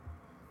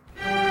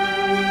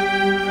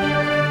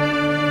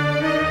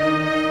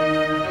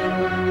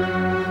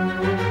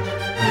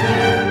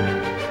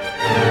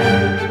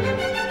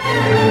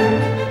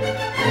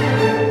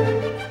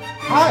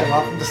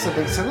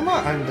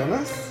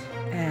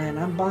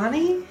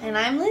Bonnie. And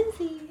I'm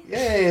Lindsay.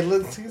 Yay,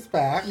 Lindsay's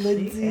back.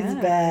 Lindsay's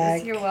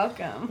back. You're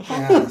welcome.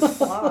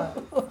 Yes.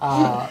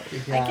 I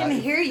can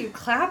hear you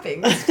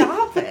clapping.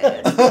 Stop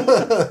it.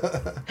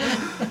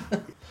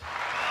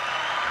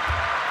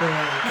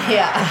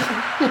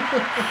 Yeah.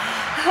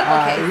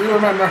 Okay. You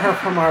remember her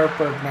from our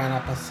Birdman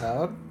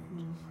episode.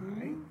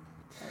 Right?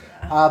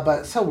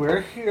 But so we're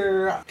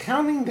here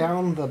counting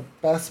down the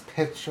Best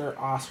Picture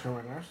Oscar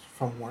winners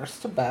from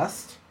worst to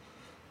best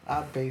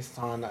based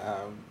on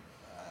a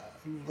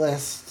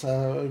list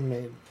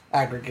made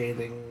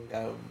aggregating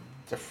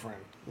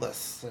different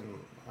lists and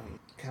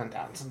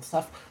countdowns and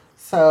stuff.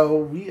 So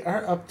we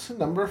are up to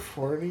number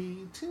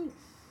 42.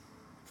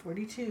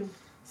 42.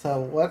 So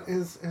what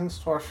is in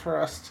store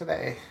for us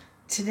today?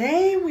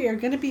 Today we are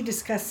going to be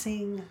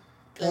discussing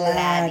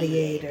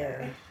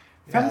Gladiator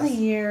from the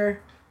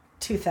year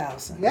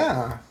 2000.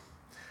 Yeah.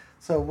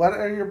 So what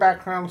are your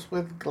backgrounds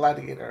with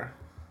Gladiator?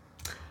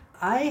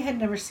 I had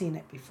never seen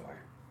it before.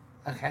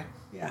 Okay.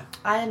 Yeah.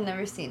 I had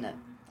never seen it.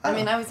 I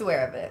mean, I was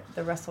aware of it,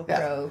 the Russell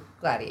Crowe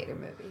Gladiator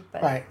movie,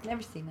 but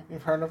never seen it.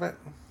 You've heard of it?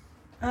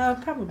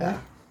 Probably.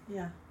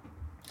 Yeah.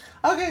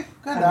 Okay,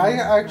 good. I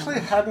actually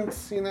hadn't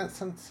seen it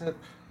since it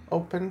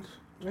opened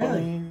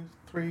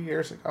 23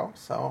 years ago,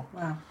 so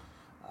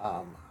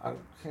I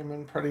came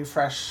in pretty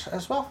fresh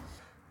as well.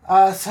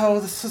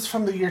 So this is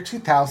from the year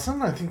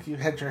 2000. I think you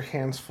had your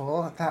hands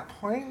full at that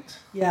point.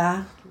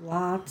 Yeah,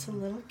 lots of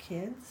little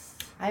kids.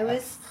 I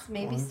was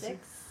maybe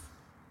 6.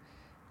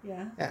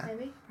 Yeah.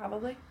 Maybe,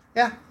 probably.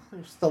 Yeah,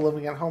 you're still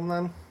living at home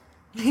then?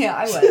 Yeah,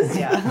 I was,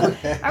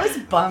 yeah. I was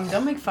bummed.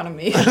 Don't make fun of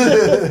me.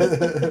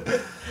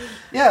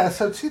 Yeah,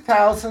 so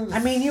 2000.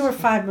 I mean, you were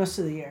 5 most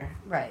of the year.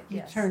 Right.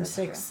 You turned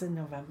 6 in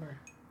November.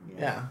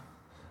 Yeah.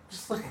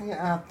 Just looking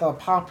at the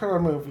popular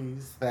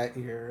movies that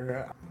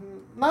year,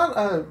 not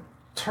a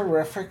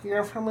terrific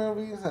year for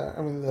movies.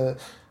 I mean,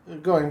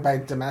 going by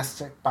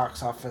domestic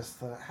box office,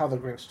 How the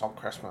Grinch Stole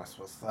Christmas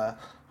was the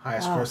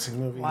highest grossing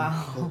movie.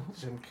 Wow. The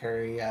Jim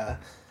Carrey.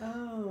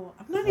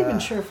 I'm not even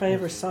sure if I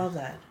ever saw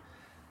that.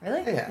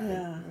 Really?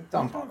 Yeah.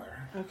 Don't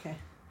bother. Okay.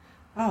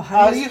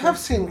 Oh, you have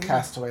seen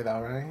Castaway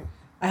though, right?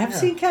 I have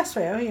seen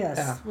Castaway. Oh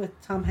yes, with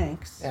Tom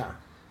Hanks. Yeah.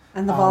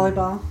 And the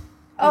volleyball.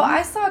 Oh,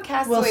 I saw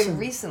Castaway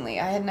recently.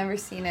 I had never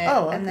seen it,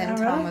 and then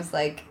Tom really? was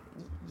like,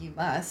 "You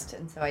must,"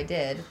 and so I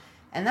did,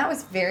 and that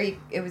was very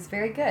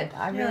good.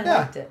 I really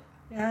liked it.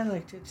 Yeah, I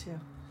liked it too.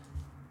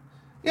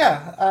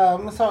 Yeah.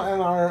 So,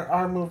 and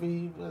our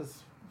movie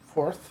was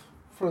 4th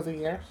for the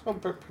year, so a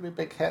pretty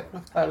big hit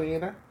with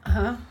Gladiator.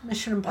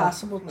 Mission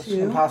Impossible 2.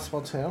 Mission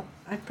Impossible 2.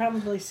 I've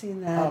probably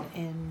seen that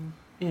in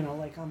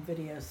like on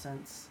video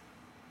since.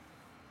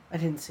 I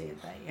didn't see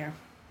it that year.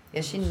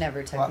 Yeah, she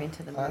never took me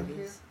to the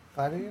movies.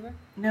 Gladiator?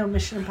 No,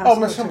 Mission Impossible. Oh,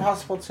 Mission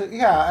Impossible 2.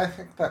 Yeah, I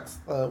think that's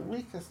the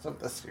weakest of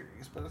the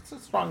series, but it's a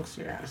strong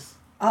series.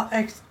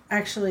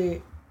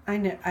 Actually, I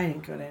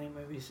didn't go to any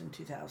movies in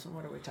 2000.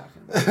 What are we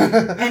talking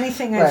about?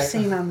 Anything I've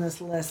seen on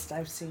this list,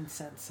 I've seen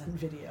since on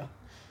video.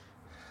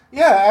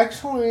 Yeah,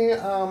 actually,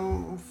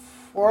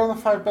 4 of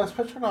the 5 Best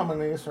Picture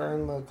nominees are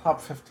in the top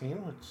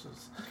 15, which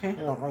is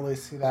you don't really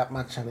see that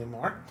much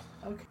anymore.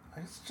 Okay.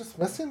 It's just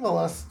missing the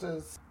list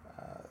is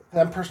The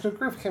Emperor's New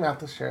Groove came out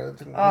this year. That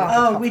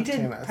didn't we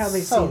did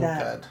probably see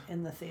that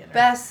in the theater.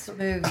 Best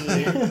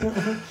movie.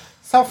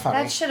 So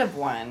funny. That should have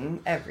won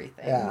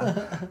everything.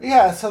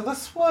 Yeah. So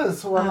this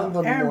was one of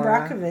the Aaron more...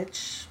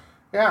 Brockovich.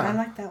 Yeah. I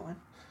like that one.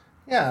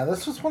 Yeah,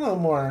 this was one of the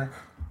more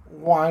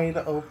wide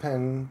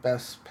open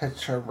Best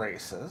Picture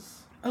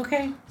races.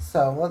 Okay.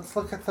 So let's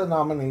look at the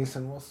nominees,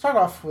 and we'll start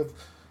off with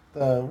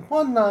the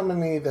one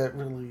nominee that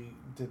really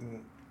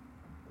didn't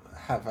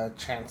have a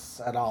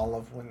chance at all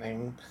of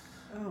winning,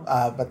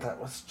 but that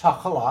was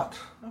Chocolat.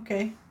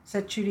 Okay. Is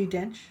that Judi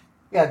Dench?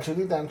 Yeah,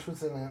 Judi Dench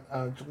was in it.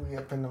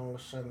 Juliette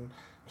Binoche and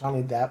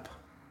Johnny Depp.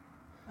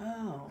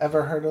 Oh.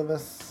 Ever heard of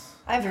this?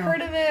 I've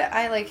heard of it.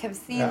 I have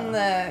seen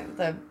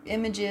the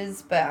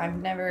images, but I've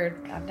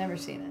never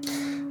seen it.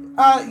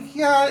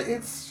 Yeah,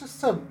 it's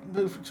just a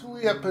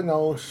Juliette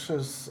Binoche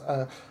is.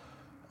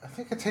 I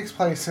think it takes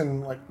place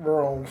in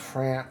rural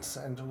France,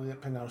 and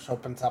Juliette Binoche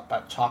opens up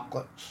a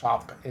chocolate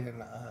shop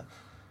in a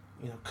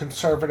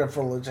conservative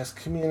religious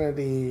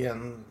community,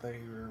 and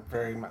they're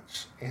very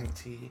much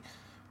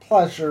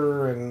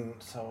anti-pleasure, and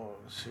so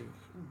she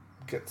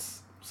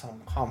gets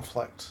some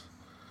conflict,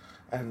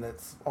 and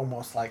it's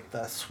almost like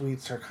the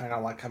sweets are kind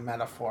of like a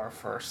metaphor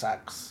for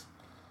sex.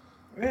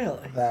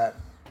 Really? That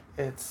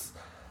it's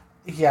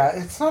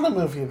not a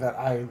movie that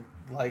I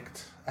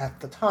liked at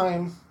the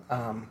time.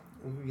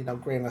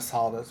 Grain of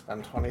salt, it's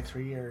been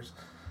 23 years,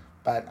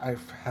 but I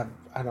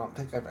don't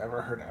think I've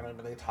ever heard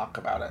anybody talk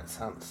about it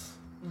since.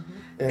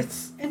 Mm-hmm.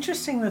 It's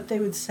interesting that they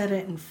would set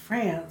it in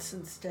France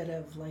instead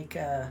of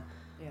a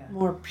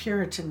more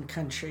Puritan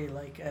country,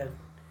 like a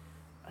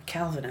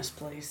Calvinist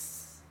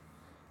place,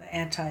 the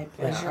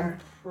anti-pleasure. Yeah, I'm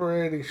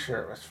pretty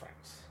sure it was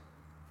France.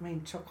 I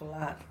mean,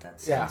 chocolat,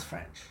 that sounds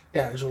French.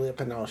 Yeah, Juliette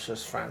Binoche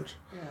is French.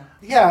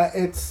 Yeah.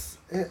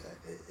 Yeah,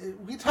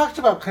 we talked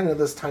about kind of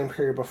this time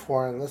period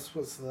before, and this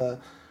was the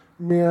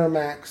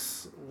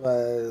Miramax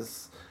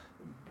was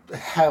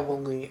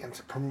heavily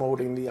into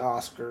promoting the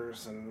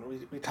Oscars, and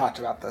we talked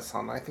about this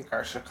on, I think,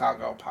 our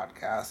Chicago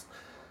podcast.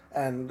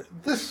 And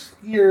this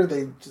year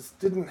they just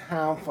didn't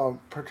have a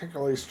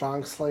particularly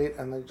strong slate,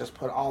 and they just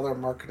put all their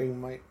marketing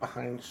might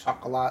behind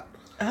Chocolat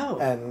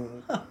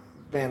and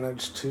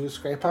managed to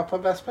scrape up a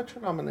Best Picture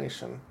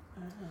nomination.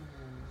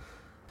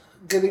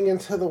 Getting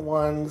into the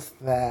ones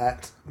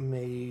that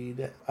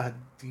made a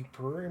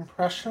deeper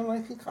impression, I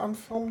think, on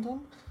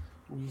filmdom,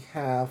 we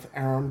have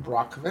Aaron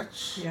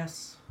Brockovich.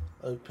 Yes.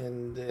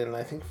 Opened in,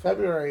 I think,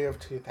 February of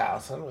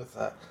 2000 with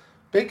a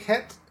big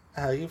hit.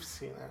 You've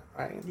seen it,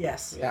 right?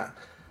 Yes. Yeah.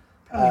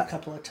 Probably a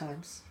couple of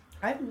times.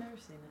 I've never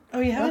seen it. Oh,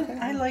 you haven't? Okay.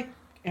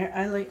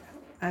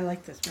 I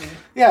like this movie.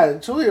 Yeah,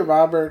 Julia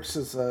Roberts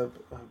is a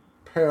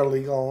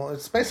paralegal.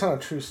 It's based on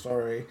a true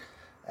story,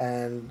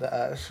 and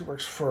she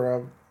works for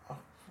a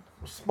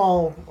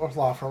small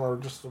law firm, or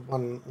just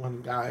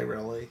one guy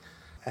really,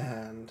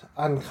 and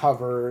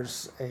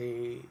uncovers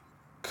a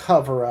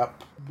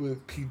cover-up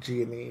with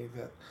PG&E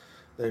that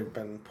they've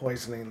been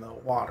poisoning the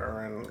water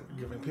and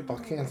giving people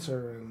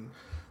cancer, and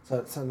so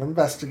it's an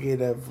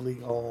investigative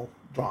legal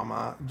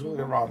drama.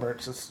 Julia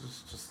Roberts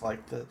is just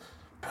like the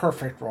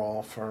perfect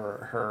role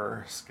for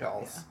her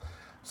skills. Yeah.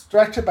 It's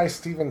directed by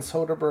Steven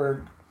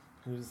Soderbergh,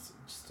 who's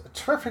just a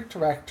terrific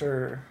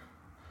director.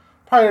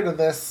 Prior to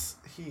this,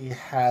 he's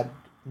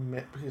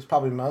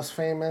probably most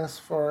famous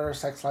for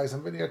Sex, Lies,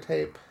 and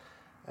Videotape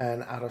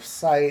and Out of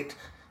Sight.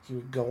 He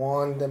would go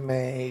on to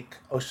make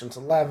Ocean's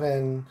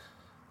 11,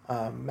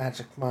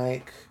 Magic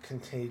Mike,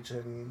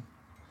 Contagion,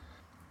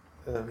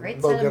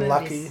 Logan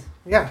Lucky.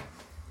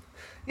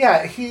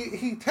 Yeah,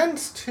 he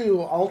tends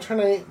to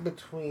alternate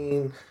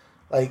between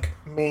like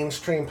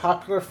mainstream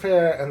popular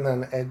fare and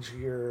then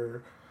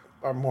edgier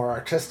or more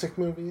artistic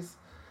movies.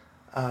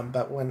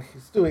 But when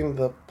he's doing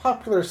the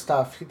popular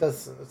stuff,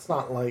 it's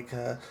not like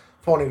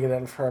phoning it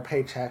in for a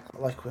paycheck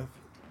like with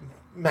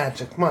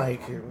Magic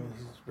Mike. He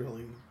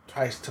really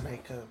tries to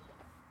make a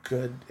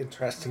good,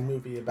 interesting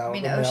movie about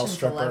a male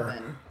stripper.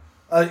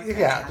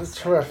 11. It's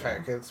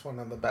terrific. It's one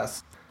of the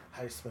best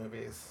heist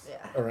movies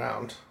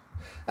around.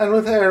 And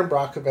with Aaron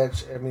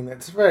Brockovich, I mean,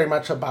 it's very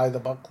much a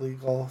by-the-book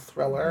legal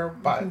thriller,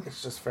 but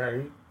it's just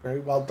very, very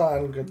well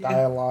done, good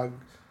dialogue,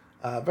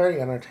 very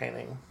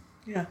entertaining.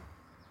 Yeah,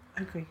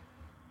 I agree.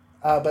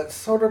 But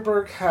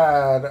Soderbergh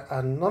had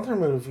another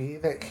movie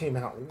that came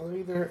out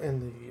later in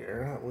the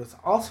year. It was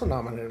also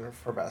nominated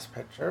for Best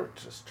Picture,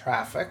 which is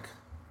Traffic.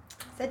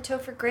 Is that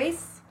Topher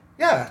Grace?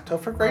 Yeah,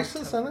 Topher Grace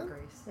is in it.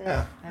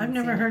 Yeah. I've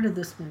never heard of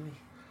this movie.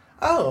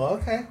 Oh,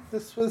 okay.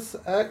 This was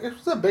it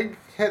was a big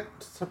hit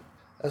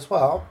as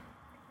well.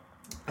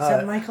 Is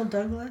that Michael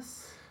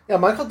Douglas? Yeah,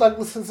 Michael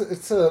Douglas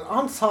it's an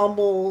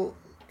ensemble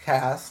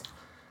cast.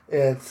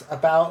 It's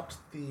about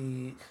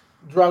the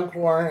drug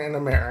war in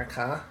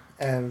America,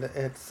 and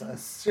it's a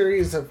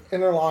series of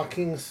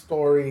interlocking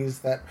stories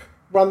that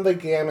run the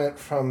gamut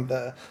from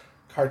the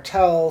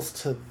cartels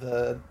to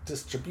the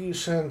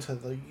distribution to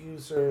the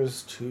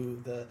users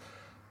to the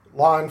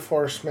law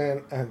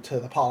enforcement and to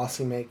the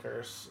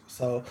policymakers.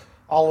 So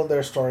all of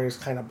their stories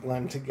kind of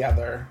blend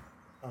together.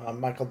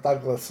 Michael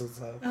Douglas is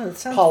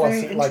a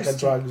policy like a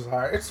drug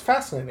czar. It's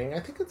fascinating.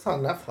 I think it's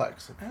on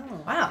Netflix.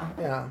 Oh, wow.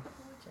 Yeah.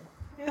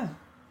 Yeah.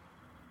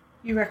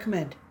 You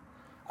recommend?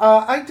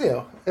 I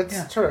do.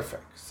 It's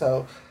terrific.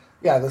 So,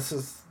 yeah, this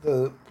is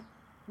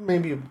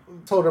maybe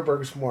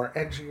Soderbergh's more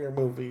edgier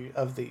movie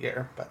of the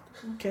year, but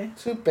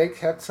two big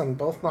hits and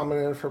both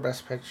nominated for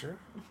Best Picture.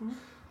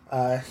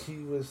 He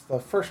was the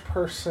first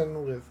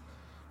person with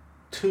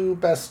 2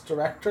 Best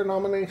Director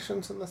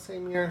nominations in the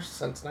same year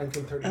since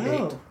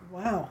 1938. Oh,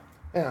 wow.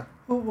 Yeah.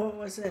 What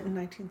was it in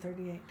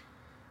 1938?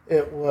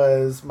 It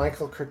was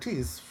Michael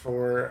Curtiz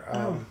for...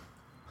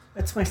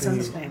 that's my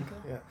son's name.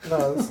 Yeah.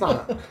 No, it's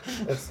not.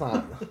 It's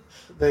not.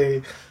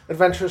 The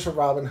Adventures of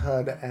Robin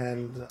Hood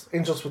and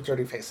Angels with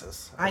Dirty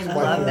Faces. I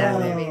love that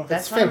movie.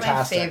 That's one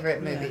fantastic. of my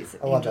favorite movies,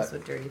 Angels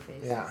with Dirty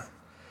Faces. Yeah.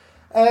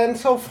 And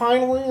so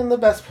finally in the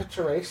Best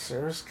Picture race,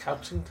 there's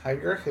Crouching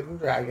Tiger, Hidden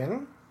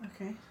Dragon.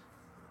 Okay.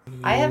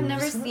 I have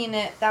never seen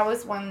it. That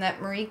was one that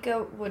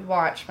Marika would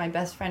watch, my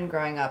best friend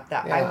growing up,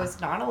 that I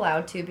was not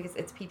allowed to because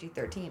it's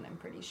PG-13, I'm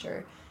pretty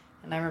sure.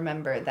 And I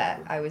remember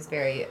that I was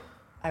very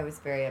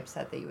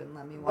upset that you wouldn't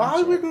let me watch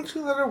it. Why wouldn't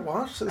you let her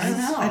watch this?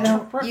 I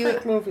know.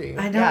 Perfect movie.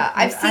 I know. Yeah,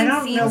 I've seen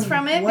scenes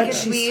from it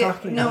because we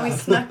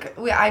snuck.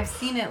 I've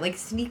seen it like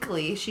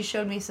sneakily. She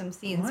showed me some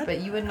scenes,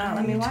 but you would not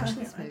let me watch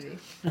this movie.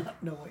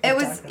 No way. It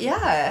was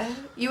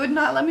you would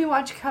not let me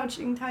watch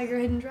Crouching Tiger,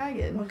 Hidden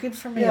Dragon. Well, good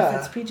for me if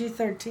it's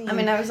PG-13. I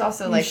mean, I was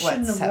also like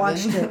shouldn't have 7?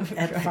 Watched it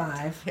at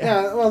 5.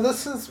 Yeah. Well,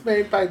 this is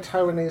made by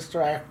Taiwanese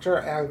director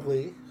Ang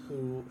Lee,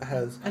 who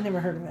has... I never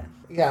heard of it.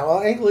 Yeah,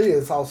 well, Ang Lee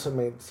has also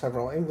made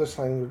several English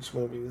language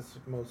movies,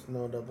 most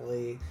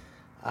notably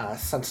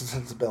Sense and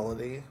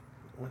Sensibility,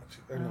 which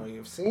I know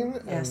you've seen.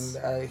 Yes.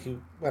 And he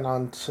went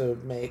on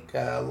to make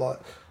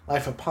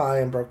Life of Pi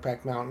and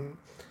Brokeback Mountain.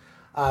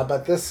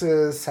 But this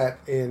is set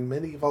in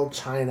medieval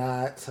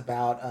China. It's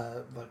about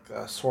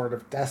a Sword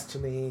of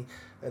Destiny.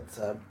 It's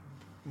a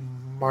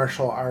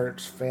martial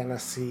arts,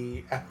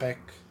 fantasy, epic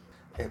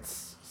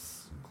It's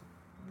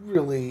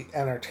really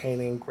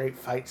entertaining, great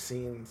fight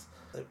scenes.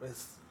 It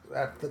was,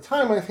 at the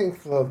time, I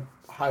think the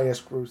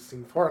highest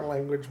grossing foreign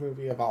language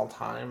movie of all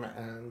time,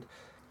 and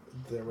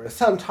there was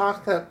some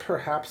talk that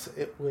perhaps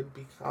it would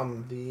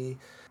become the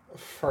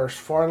first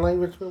foreign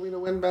language movie to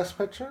win Best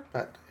Picture,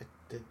 but it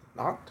did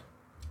not.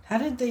 How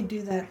did they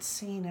do that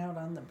scene out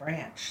on the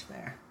branch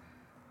there?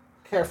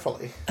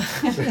 Carefully.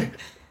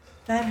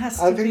 That has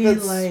to I think be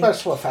that's like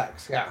special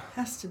effects. Yeah.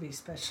 Has to be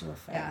special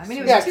effects. Yeah, I mean,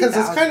 it was yeah, because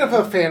it's 2000. kind of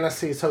a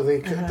fantasy, so they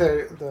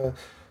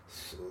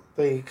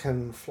they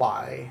can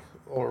fly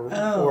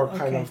or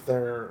kind of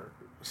they're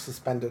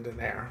suspended in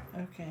air.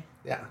 Okay.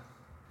 Yeah.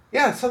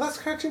 Yeah, so that's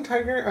Crouching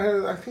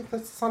Tiger. I think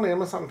that's on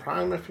Amazon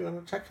Prime if you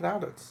want to check it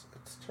out. It's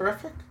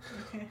terrific.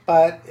 Okay.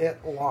 But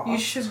it lost. You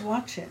should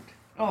watch it.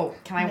 Oh,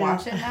 can I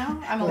watch it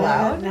now? I'm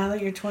allowed? Now that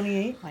you're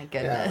 28? My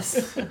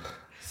goodness. Yeah.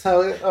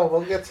 So,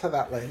 we'll get to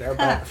that later.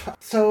 But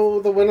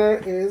so the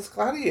winner is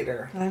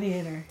Gladiator.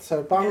 Gladiator.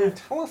 So, Bonnie,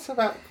 tell us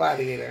about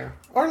Gladiator.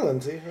 Or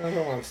Lindsay,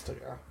 whoever wants to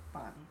go.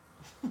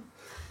 Bonnie.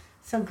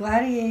 So,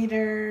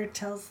 Gladiator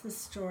tells the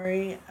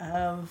story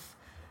of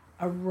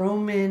a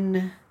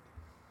Roman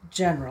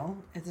general.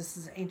 This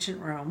is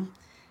ancient Rome.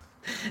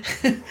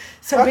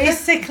 So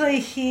basically,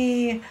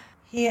 he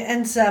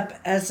ends up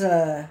as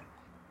a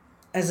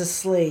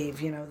slave.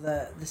 You know,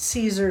 the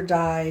Caesar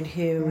died,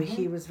 who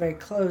he was very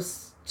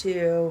close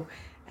to,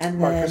 and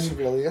Marcus then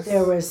Aurelius.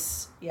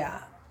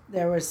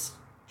 there was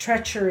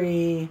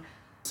treachery.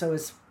 So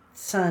his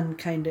son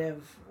kind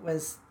of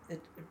was.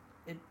 It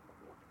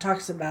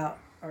talks about,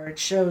 or it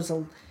shows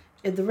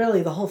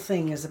really the whole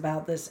thing is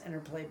about this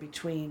interplay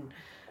between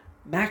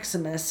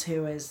Maximus,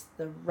 who is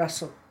the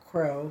Russell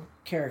Crowe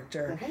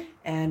character,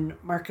 and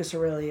Marcus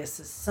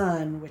Aurelius'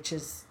 son, which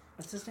is,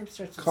 what's his name?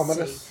 Starts with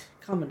Commodus. C.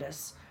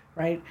 Commodus,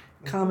 right?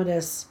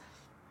 Commodus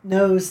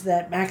knows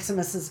that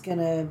Maximus is going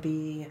to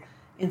be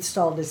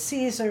installed as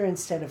Caesar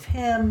instead of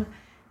him,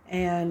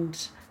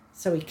 and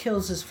so he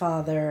kills his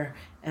father,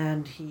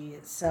 and he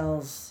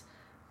sells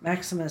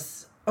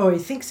Maximus. Oh, he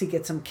thinks he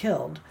gets him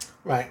killed.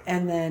 Right.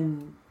 And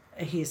then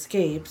he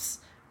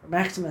escapes, or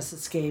Maximus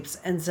escapes,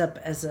 ends up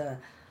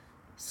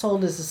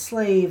sold as a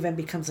slave and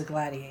becomes a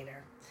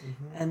gladiator.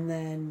 And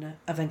then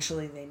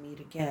eventually they meet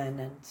again,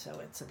 and so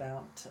it's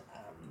about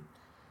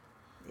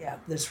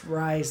this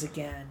rise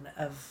again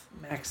of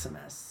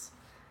Maximus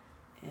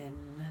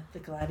in the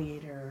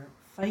gladiator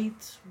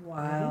fight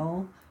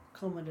while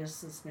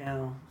Commodus is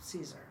now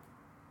Caesar.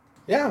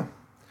 Yeah.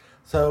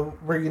 So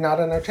were you not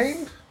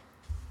entertained?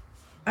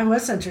 I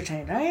was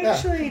entertained.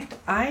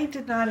 I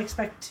did not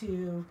expect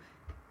to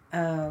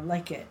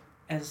like it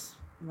as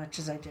much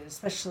as I did,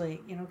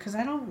 especially, because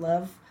I don't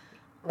love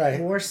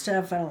war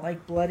stuff. I don't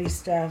like bloody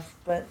stuff,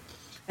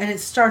 and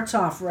it starts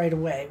off right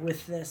away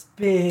with this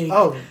big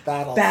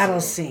battle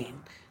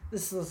scene.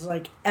 This is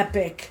like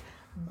epic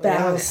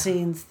battle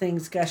scenes,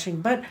 things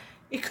gushing, but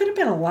it could have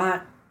been a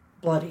lot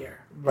bloodier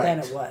than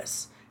it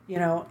was,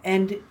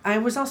 and I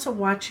was also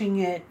watching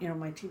it,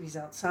 my TV's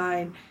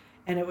outside,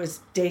 and it was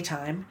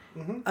daytime.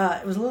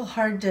 It was a little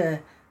hard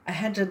I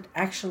had to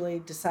actually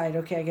decide,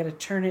 okay, I got to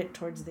turn it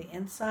towards the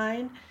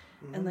inside.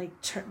 And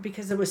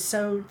because it was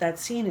that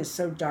scene is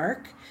so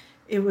dark,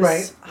 it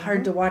was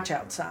hard to watch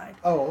outside.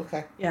 Oh,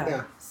 okay.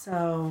 Yeah.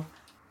 So,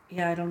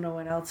 I don't know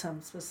what else I'm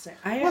supposed to say.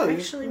 I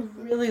actually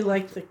really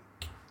liked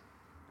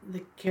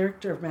the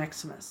character of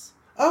Maximus.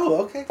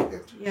 Oh, okay.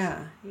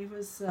 Yeah, he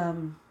was.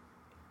 I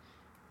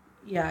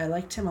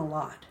liked him a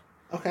lot.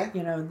 Okay.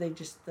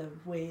 The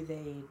way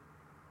they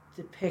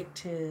depict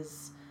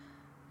his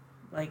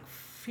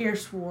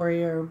fierce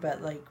warrior, but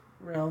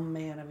real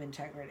man of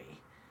integrity.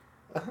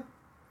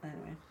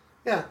 Anyway.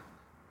 Yeah.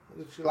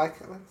 Did you like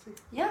it, Lindsay?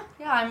 Yeah.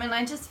 I mean,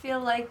 I just feel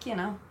like, they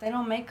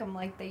don't make them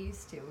like they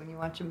used to when you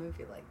watch a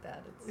movie like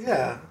that.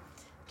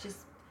 It's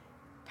just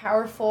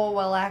powerful,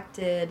 well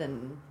acted,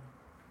 and,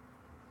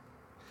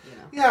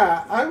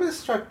 Yeah, I was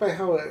struck by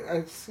how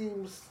it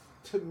seems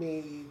to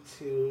me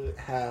to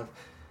have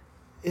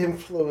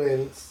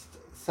influenced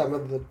some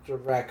of the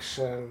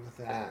direction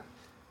that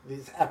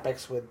these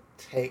epics would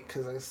take,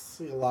 because I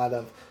see a lot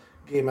of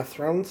Game of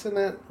Thrones in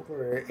it,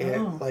 where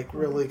it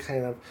really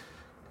kind of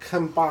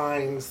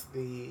combines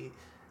the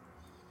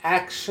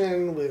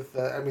action with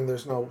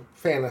there's no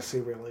fantasy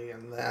really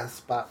in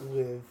this, but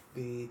with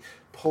the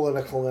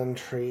political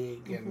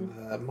intrigue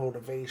and the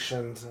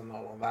motivations and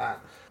all of that.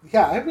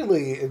 Yeah, I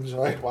really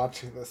enjoyed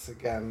watching this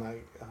again.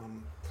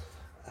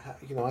 I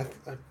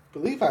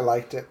believe I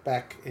liked it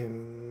back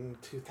in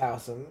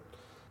 2000.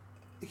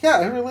 Yeah,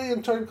 I really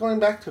enjoyed going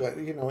back to it.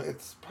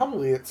 It's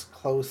probably its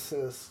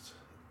closest.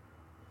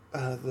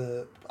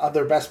 The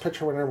other Best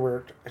Picture winner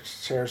where it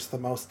shares the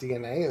most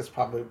DNA is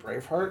probably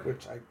Braveheart,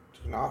 which I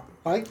do not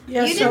like.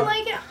 Yeah, you didn't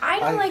like it? I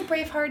don't like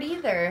Braveheart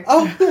either.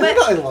 Oh, but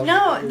I love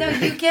it. No,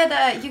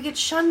 you get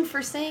shunned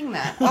for saying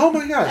that. Oh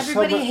my gosh.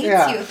 Everybody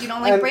hates you if you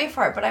don't like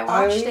Braveheart, but I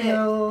watched it.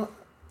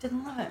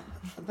 Didn't love it.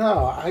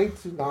 No, I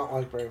do not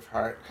like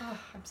Braveheart. Oh,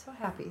 I'm so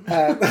happy.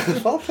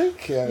 Well,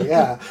 thank you.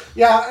 Yeah.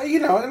 Yeah,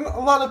 and a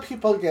lot of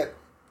people get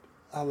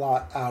a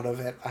lot out of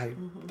it. I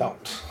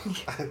don't.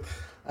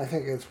 I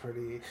think it's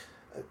pretty...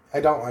 I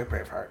don't like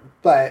Braveheart,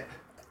 but...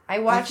 I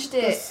watched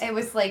it. It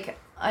was like...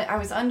 I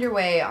was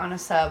underway on a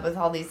sub with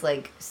all these,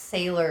 like,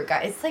 sailor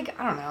guys. It's like,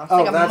 I don't know. It's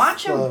like a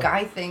macho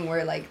guy thing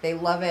where, like, they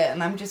love it.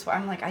 And I'm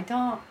like, I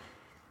don't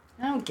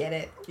get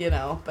it, you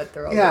know? But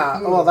they're all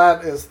like, well,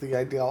 that is the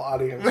ideal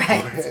audience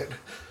right. for it.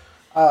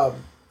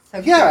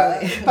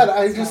 But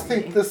I just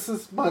think this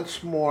is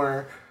much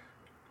more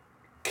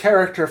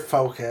character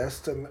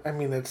focused. And, I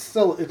mean, it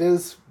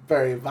is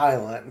very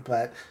violent,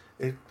 but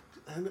it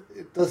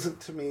doesn't,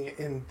 to me,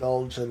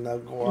 indulge in the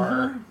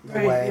gore the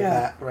way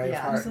that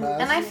Braveheart does.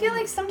 And I feel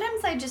like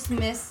sometimes I just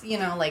miss, you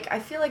know, like, I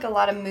feel like a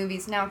lot of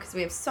movies now, because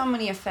we have so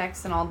many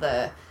effects and all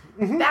the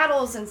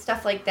battles and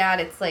stuff like that,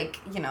 it's like,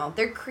 you know,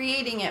 they're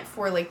creating it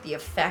for, like, the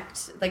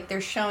effect. Like,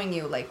 they're showing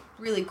you, like,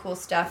 really cool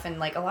stuff, and,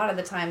 like, a lot of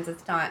the times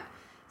it's not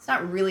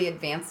really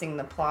advancing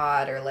the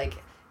plot, or, like,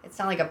 it's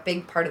not, like, a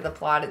big part of the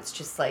plot. It's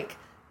just, like,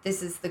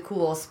 this is the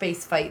cool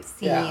space fight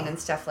scene and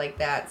stuff like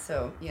that.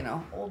 So, you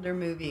know, older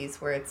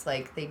movies where it's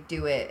like they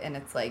do it and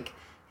it's like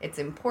it's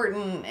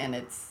important and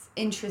it's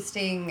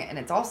interesting and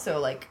it's also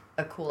like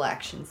a cool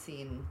action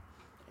scene.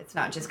 It's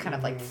not just kind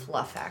of like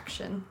fluff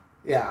action.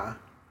 Yeah.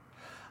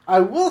 I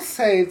will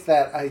say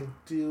that I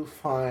do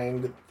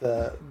find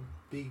the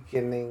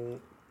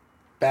beginning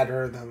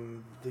better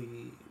than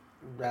the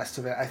rest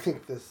of it. I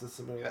think this is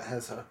a movie that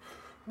has a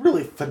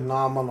really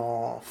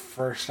phenomenal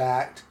first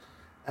act.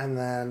 And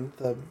then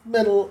the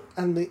middle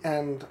and the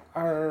end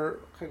are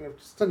kind of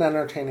just an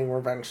entertaining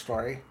revenge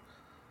story.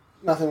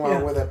 Nothing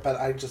wrong with it, but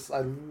I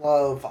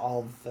love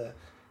all the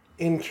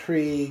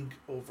intrigue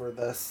over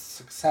the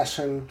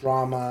succession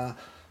drama.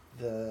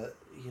 The,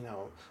 you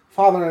know,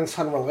 father and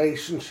son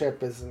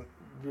relationship isn't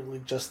really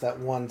just that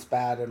one's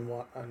bad and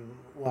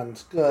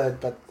one's good,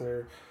 but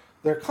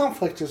their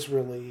conflict is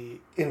really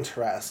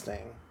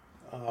interesting.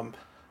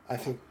 I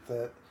think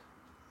that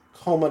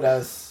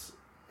Commodus,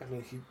 I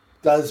mean, he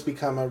does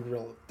become a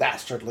real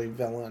dastardly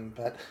villain,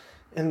 but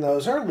in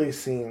those early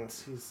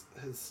scenes,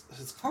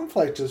 his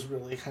conflict is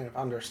really kind of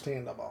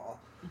understandable,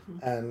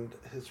 and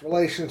his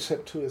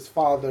relationship to his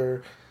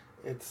father,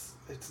 it's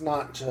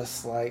not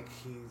just like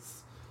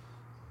he's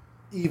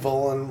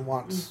evil and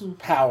wants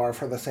power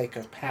for the sake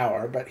of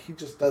power, but he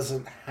just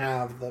doesn't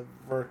have the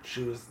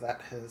virtues that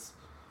his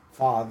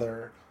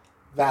father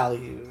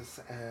values,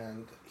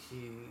 and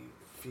he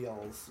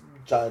feels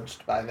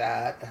judged by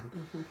that,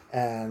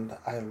 and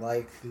I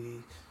like the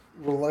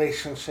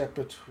relationship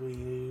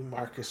between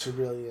Marcus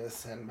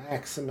Aurelius and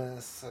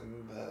Maximus,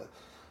 and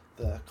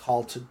the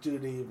call to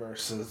duty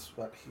versus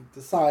what he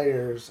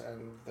desires,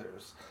 and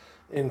there's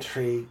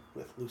intrigue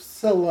with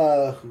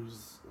Lucilla,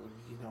 who's,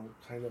 you know,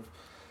 kind of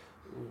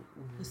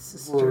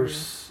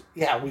worse.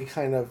 Yeah, we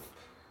kind of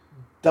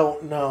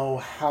don't know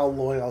how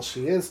loyal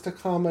she is to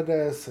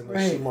Commodus, and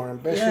is she more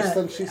ambitious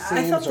than she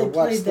seems, or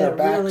what's their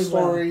backstory?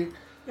 Really well.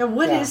 Yeah,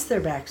 what is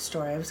their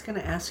backstory? I was going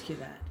to ask you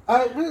that.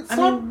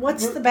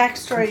 What's the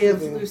backstory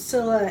of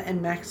Lucilla and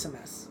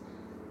Maximus?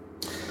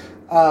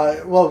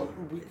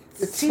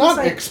 It's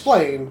not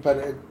explained,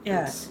 but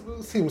it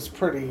seems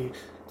pretty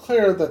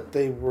clear that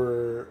they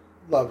were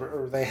lovers,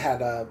 or they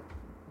had a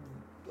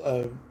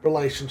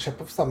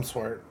relationship of some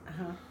sort.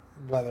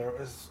 Whether it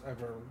was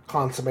ever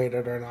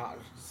consummated or not,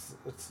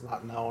 it's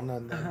not known.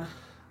 And then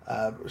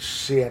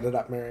she ended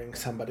up marrying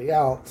somebody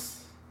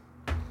else,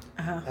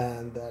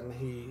 and then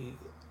he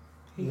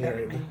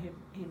married.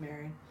 He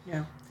married.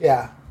 Yeah.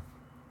 Yeah.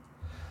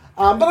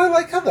 But I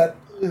like how that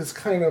is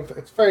kind of,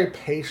 it's very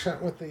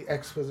patient with the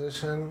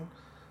exposition.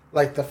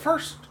 Like the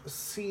first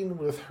scene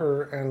with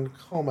her and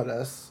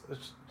Commodus,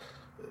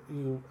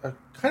 you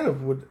kind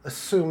of would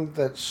assume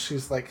that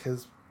she's like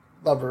his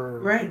lover.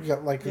 Right.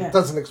 It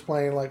doesn't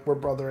explain like we're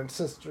brother and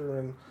sister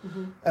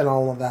and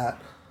all of that.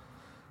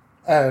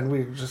 And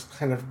we just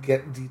kind of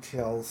get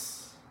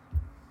details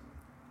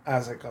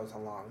as it goes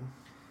along.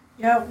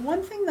 Yeah,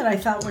 one thing that I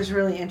thought was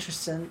really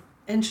interesting.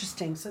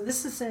 So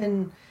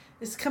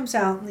this comes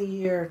out in the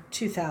year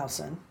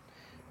 2000,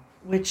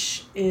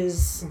 which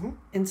is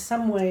in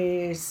some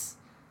ways,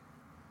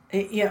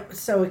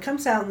 so it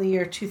comes out in the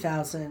year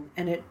 2000,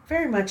 and it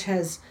very much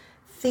has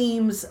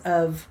themes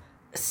of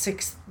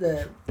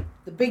the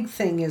big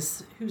thing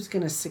is who's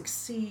going to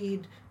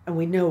succeed, and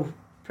we know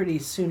pretty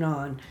soon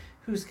on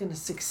who's going to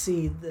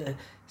succeed the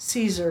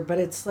Caesar, but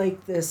it's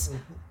like this,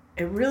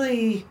 it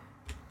really...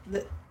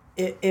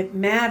 It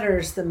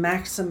matters, the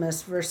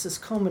Maximus versus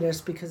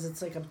Commodus, because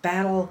it's like a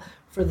battle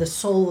for the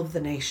soul of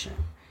the nation.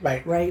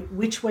 Right?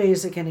 Which way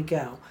is it going to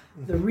go?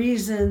 The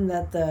reason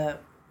that the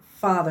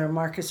father,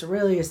 Marcus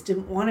Aurelius,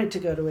 didn't want it to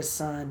go to his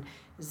son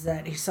is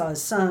that he saw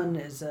his son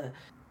as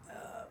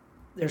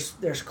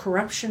there's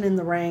corruption in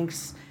the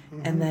ranks,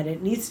 and that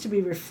it needs to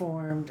be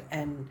reformed,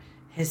 and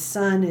his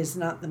son is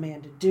not the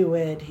man to do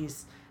it.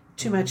 He's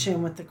too much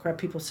in with the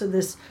corrupt people. So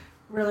this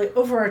really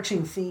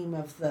overarching theme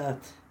of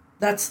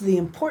that's the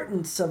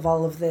importance of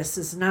all of this,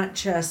 is not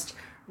just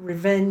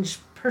revenge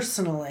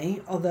personally,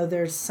 although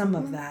there's some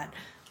of that,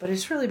 but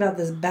it's really about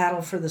this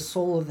battle for the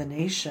soul of the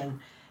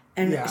nation.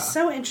 And it's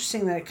so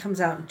interesting that it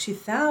comes out in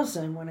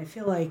 2000 when I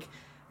feel like,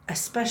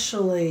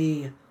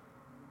 especially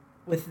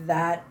with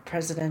that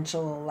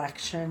presidential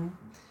election,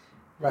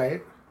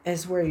 right,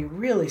 is where you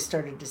really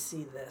started to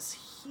see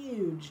this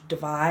huge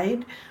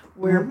divide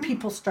where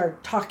people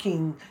start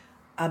talking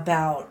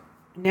about,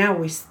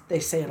 now they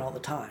say it all the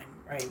time,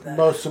 right? The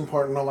most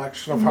important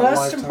election of our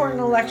lifetime. Most important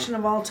election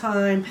of all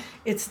time.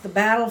 It's the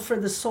battle for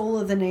the soul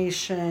of the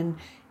nation.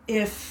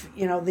 If,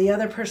 the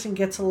other person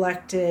gets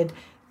elected,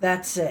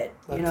 that's it.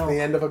 That's the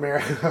end of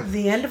America.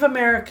 The end of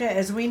America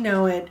as we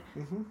know it.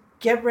 Mm-hmm.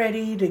 Get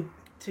ready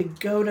to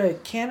go to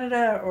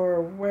Canada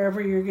or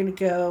wherever you're going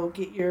to go.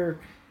 Get your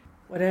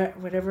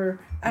whatever.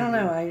 I don't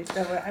know. I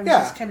was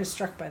just kind of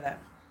struck by that.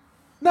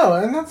 No,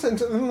 and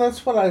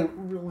that's what I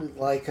really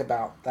like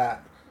about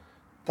that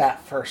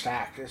first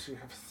act is you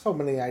have so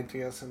many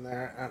ideas in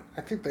there, and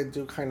I think they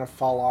do kind of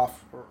fall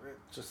off where it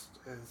just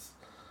is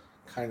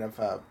kind of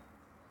a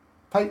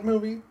fight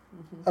movie,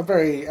 a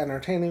very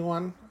entertaining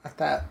one at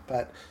that,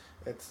 but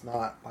it's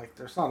not like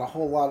there's not a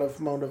whole lot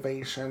of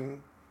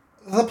motivation.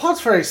 The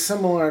plot's very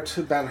similar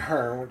to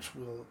Ben-Hur, which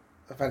we'll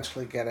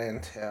eventually get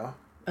into.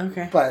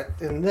 Okay. But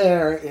in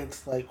there,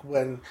 it's like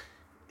when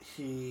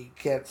he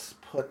gets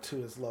put to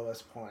his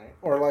lowest point,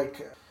 or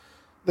like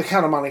the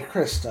Count of Monte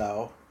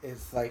Cristo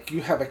is like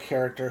you have a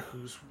character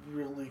who's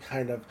really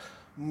kind of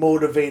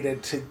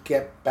motivated to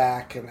get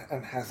back and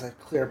has a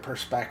clear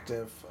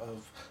perspective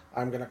of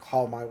I'm going to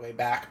claw my way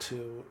back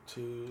to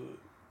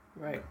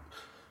right.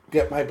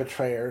 get my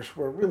betrayers.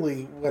 Where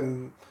really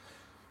when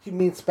he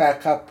meets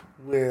back up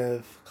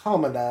with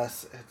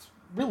Commodus, it's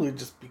really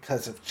just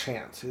because of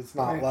chance. It's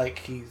not like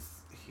he's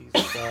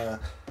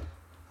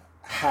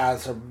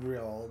has a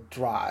real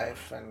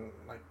drive and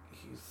like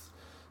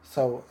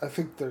so I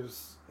think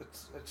it's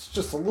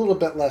just a little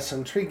bit less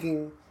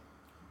intriguing,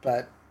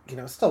 but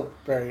still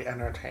very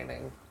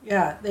entertaining.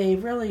 Yeah, they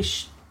really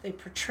they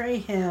portray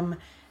him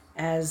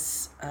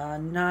as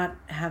not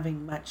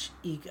having much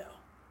ego.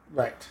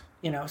 Right.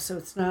 So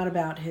it's not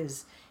about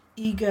his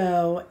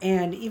ego,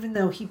 and even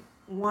though he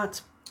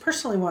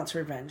personally wants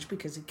revenge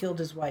because he killed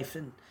his wife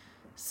and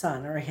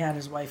son, or he had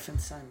his wife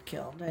and son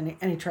killed, and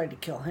he tried to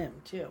kill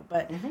him too,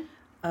 but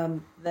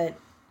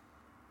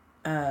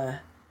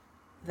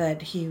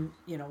that he,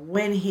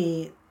 when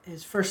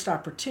his first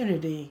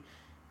opportunity,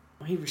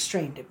 he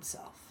restrained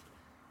himself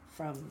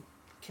from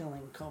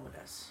killing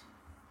Commodus.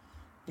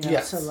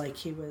 Yes. So like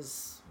he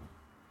was.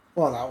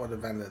 Well, that would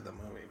have ended the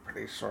movie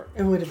pretty short.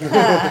 It would have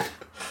been.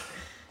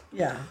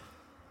 Yeah,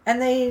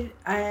 and I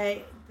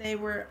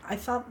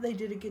thought they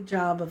did a good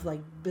job of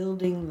like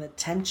building the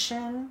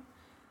tension.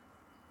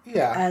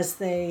 Yeah. As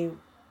they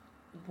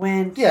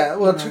went. Yeah.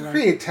 Well, to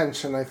create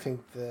tension, I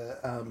think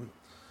the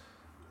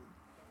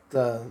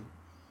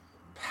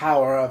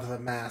power of the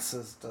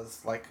masses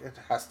does it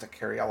has to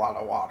carry a lot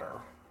of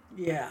water.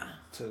 Yeah.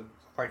 To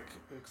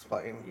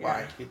explain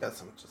why he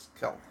doesn't just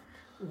kill.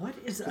 What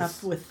is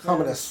up with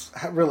Commodus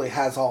really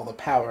has all the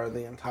power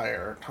the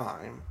entire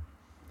time.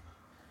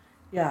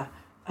 Yeah.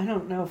 I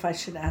don't know if I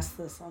should ask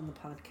this on the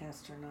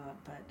podcast or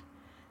not, but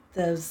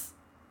those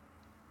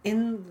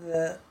in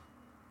the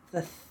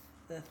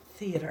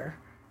theater.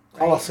 Right?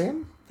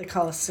 Colosseum? The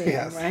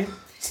Colosseum, right?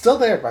 Still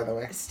there, by the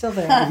way. It's still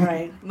there,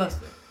 right?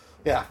 Mostly.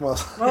 Yeah,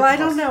 most. Well, I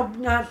don't know.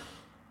 Not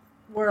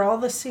were all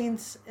the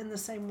scenes in the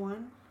same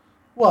one?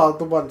 Well,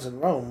 the ones in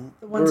Rome.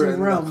 The ones in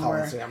Rome the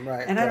Colosseum,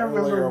 right? And I don't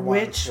remember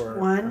which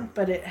one,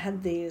 but it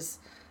had these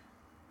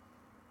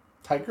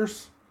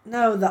tigers.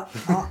 No, the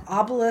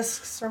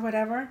obelisks or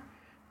whatever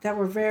that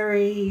were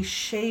very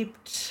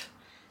shaped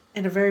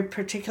in a very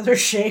particular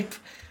shape.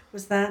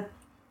 Was that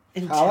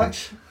intentional?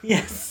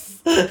 Yes.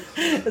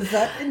 Is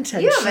that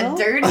intentional? You have a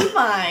dirty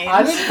mind.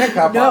 I didn't pick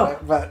up on it,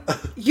 but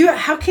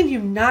how can you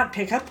not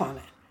pick up on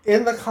it?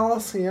 In the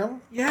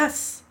Colosseum?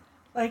 Yes.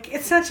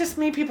 It's not just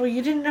me, people.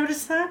 You didn't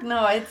notice that?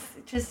 No, it's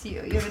just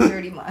you. You have a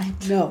dirty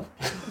mind. No.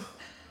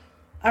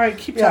 All right,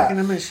 keep talking.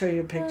 I'm going to show you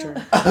a picture.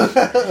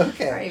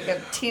 Okay. Sorry, you got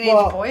a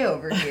teenage boy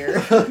over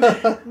here.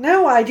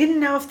 No, I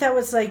didn't know if that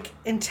was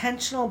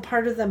intentional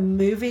part of the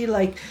movie.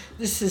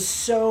 This is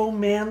so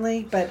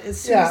manly, but as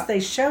soon as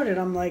they showed it,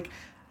 I'm like,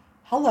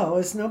 hello,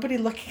 is nobody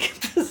looking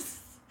at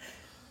this?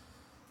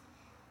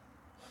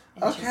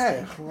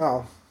 Okay,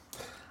 well.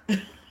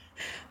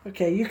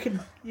 Okay, you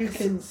can.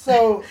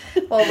 So.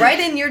 Well, write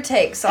in your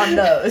takes on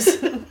those.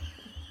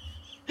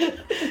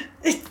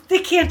 They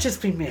can't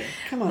just be me.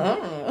 Come on.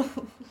 Oh.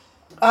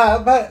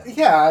 But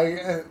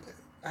yeah,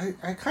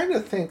 I kind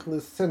of think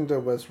Lucinda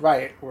was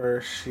right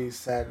where she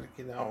said,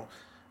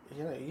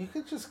 you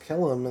could just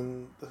kill him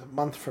and a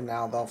month from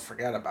now they'll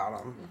forget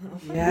about him.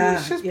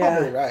 Yeah, she's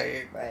probably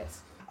right. Right.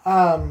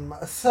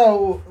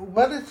 So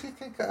what did you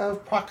think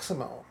of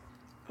Proximo?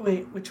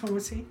 Wait, which one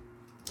was he?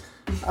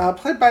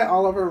 Played by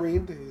Oliver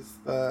Reed. He's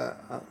the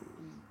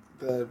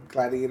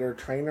Gladiator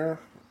trainer.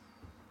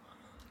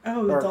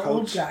 Oh, the coach.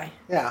 old guy.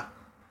 Yeah.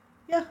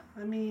 Yeah,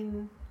 I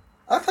mean...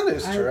 I thought he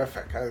was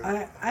terrific.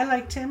 I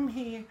liked him.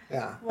 He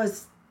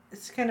was...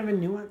 It's kind of a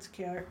nuanced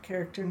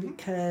character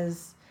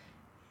because,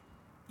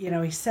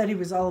 he said he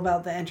was all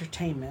about the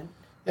entertainment.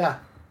 Yeah.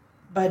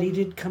 But he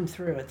did come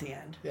through at the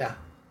end. Yeah.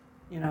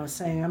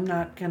 Saying, I'm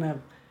not going to,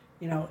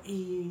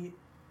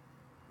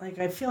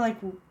 I feel like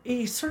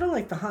he's sort of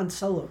like the Han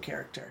Solo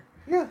character.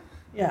 Yeah.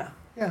 Yeah.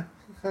 Yeah,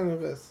 he kind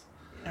of is.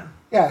 Yeah.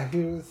 Yeah,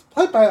 he was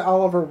played by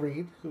Oliver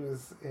Reed, who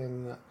was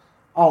in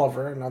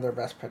Oliver, another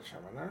Best Picture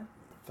winner,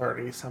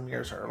 30-some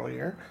years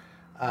earlier.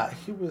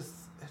 He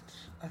was,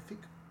 I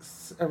think,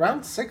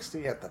 around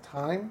 60 at the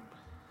time.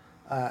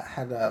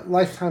 Had a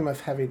lifetime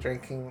of heavy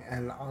drinking,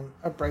 and on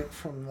a break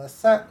from the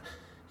set,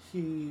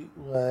 he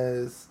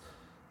was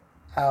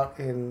out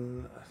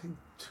in, I think,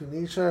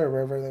 Tunisia or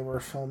wherever they were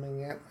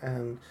filming it,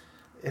 and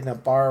in a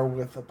bar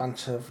with a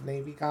bunch of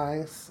Navy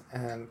guys,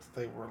 and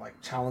they were like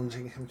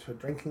challenging him to a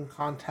drinking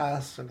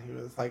contest, and he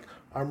was like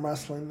arm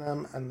wrestling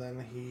them, and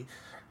then he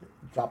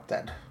dropped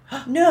dead.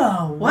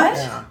 No, what?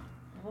 Yeah.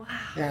 Wow.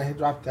 Yeah, he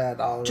dropped dead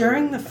all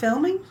during the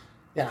filming?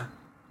 Yeah.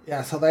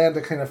 Yeah, so they had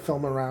to kind of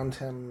film around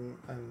him,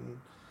 and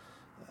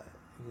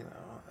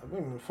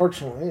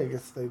unfortunately, I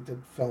guess they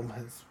did film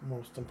his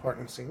most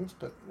important scenes,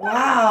 but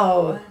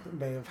wow,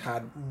 may have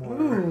had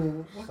more.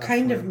 Ooh, what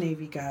kind of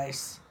Navy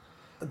guys?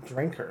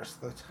 Drinkers.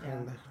 That's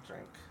kind they could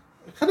drink.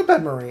 It could have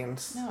been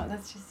Marines. No,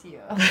 that's just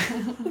you.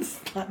 It's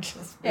not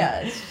just me. Yeah,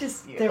 it's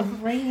just you. They're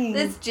ringing.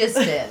 It's just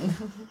in.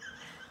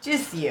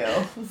 Just you.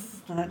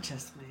 It's not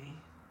just me.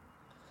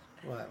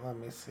 What? Let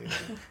me see.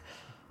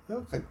 They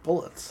look like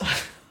bullets.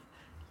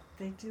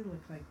 They do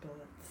look like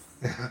bullets.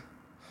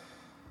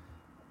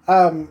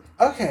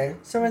 Okay.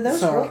 So are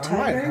those real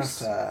tigers?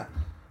 The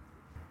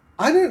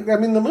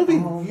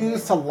movie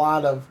used a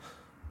lot of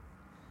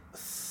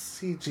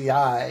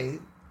CGI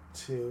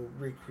to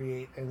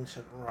recreate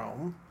ancient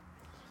Rome.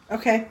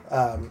 Okay.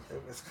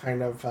 It was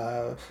kind of,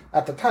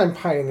 at the time,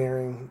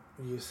 pioneering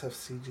use of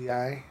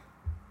CGI,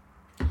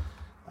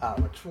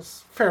 which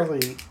was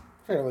fairly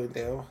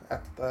new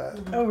at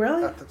the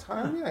really? at the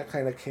time. Yeah, it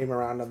kind of came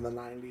around in the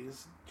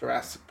 90s,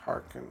 Jurassic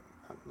Park and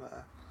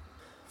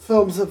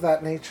films of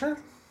that nature.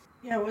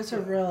 Yeah, it was a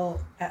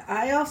real...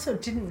 I also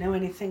didn't know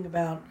anything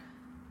about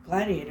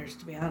gladiators,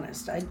 to be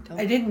honest. I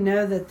didn't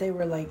know that they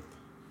were,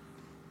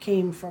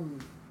 came from,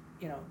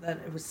 that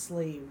it was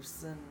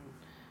slaves and,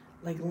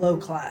 low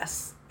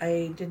class.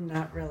 I did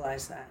not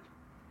realize that.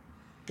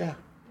 Yeah.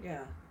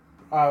 Yeah.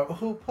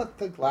 Who put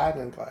the glad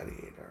in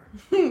Gladiator?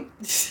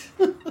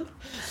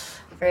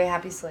 Very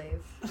happy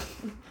slave.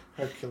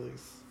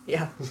 Hercules.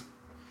 Yeah.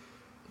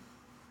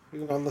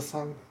 You know the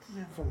song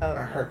from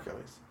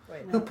Hercules?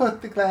 Wait, no. Who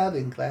put the glad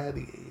in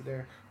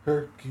Gladiator?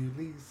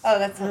 Hercules. Oh,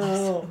 that's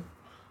awesome.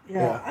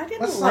 Yeah, I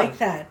didn't like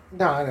that.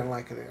 No, I didn't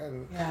like it.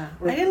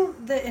 I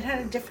didn't. It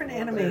had a different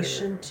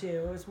animation too.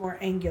 It was more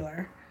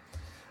angular.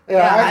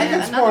 Yeah, I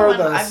think it's more of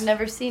the I've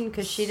never seen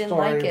because she didn't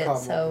like it.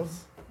 Problems. So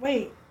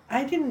wait,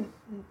 I didn't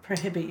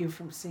prohibit you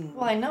from seeing.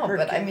 Well, I know,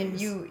 Hercules. but I mean,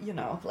 you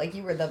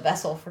were the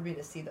vessel for me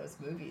to see those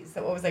movies.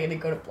 So what was I going to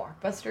go to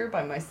Blockbuster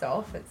by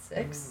myself at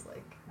 6?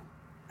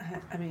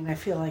 I mean, I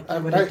feel like you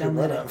would have done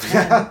that at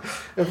 10.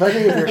 If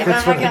any of your I'm kids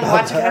not would going to have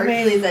watch done that.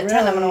 Hercules at 10.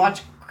 I'm going really. to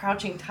watch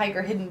Crouching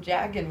Tiger, Hidden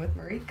Dragon with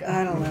Marika.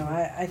 I don't know.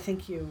 I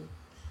think you.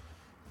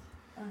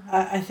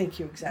 I think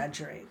you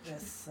exaggerate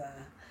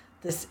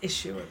this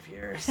issue of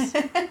yours.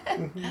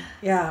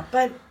 Yeah,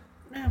 but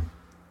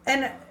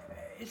and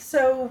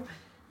so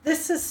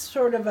this is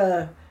sort of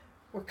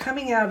we're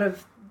coming out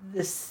of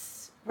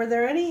this. Were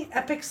there any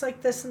epics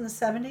like this in the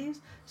 70s?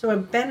 So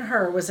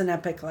Ben-Hur was an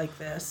epic like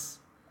this.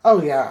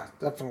 Oh yeah,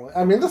 definitely.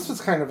 I mean, this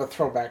was kind of a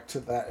throwback to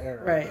that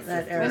era. Right,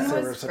 that era. When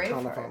was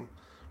Braveheart?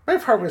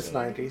 Braveheart was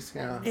 90s,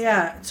 yeah.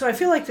 Yeah, so I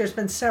feel like there's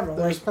been several,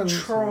 There's been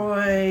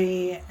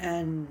Troy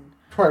and...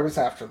 Troy was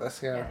after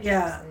this, yeah.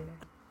 Yeah.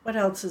 What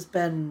else has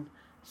been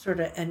sort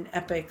of an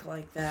epic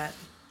like that?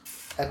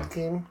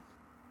 Endgame.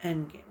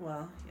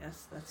 Well,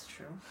 yes, that's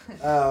true.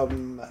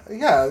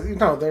 Yeah,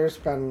 there's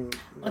been...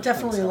 Well,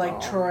 definitely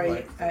like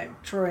Troy.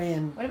 Troy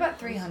and... What about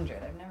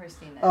 300? I've never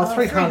seen it. Oh,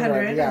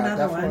 300, yeah,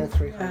 definitely one.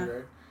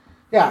 300.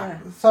 Yeah.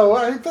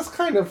 So this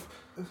kind of...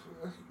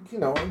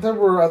 there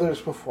were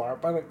others before,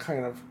 but it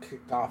kind of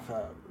kicked off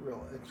a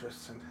real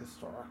interest in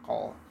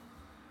historical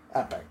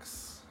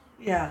epics.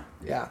 Yeah.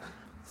 Yeah.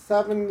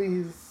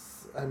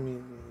 70s, I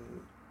mean,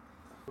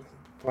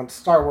 when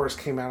Star Wars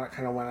came out, it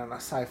kind of went in a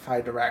sci-fi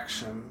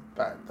direction,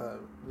 but the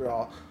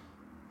real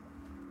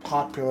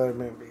popular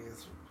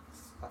movies,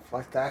 stuff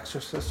like The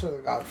Exorcist or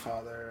The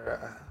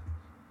Godfather,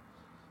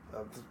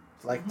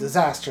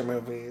 disaster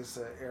movies,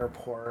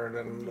 Airport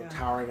and The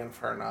Towering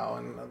Inferno,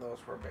 and those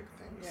were big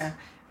things. Yeah.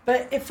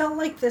 But it felt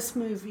like this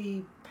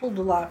movie pulled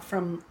a lot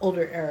from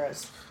older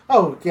eras.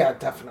 Oh, yeah,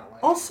 definitely.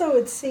 Also,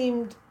 it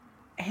seemed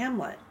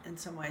Hamlet in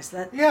some ways.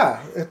 It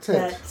did.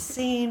 That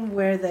scene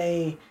where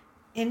they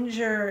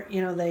injure,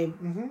 they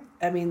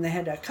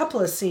had a couple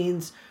of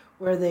scenes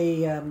where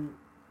they,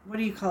 what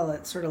do you call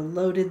it, sort of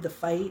loaded the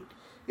fight.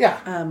 Yeah.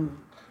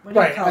 What do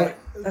you call it?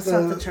 That's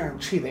not the term.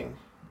 Cheating.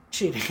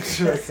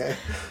 Okay.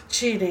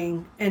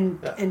 Cheating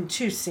in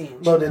two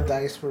scenes. Loaded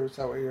dice, is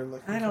that what you're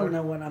looking for? I don't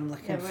know what I'm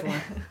looking for.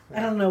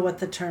 I don't know what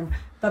the term,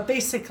 but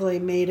basically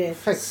made it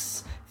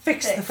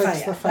fix the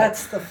fight.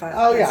 That's the fight.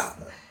 Oh, yeah.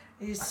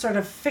 He sort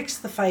of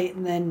fixed the fight,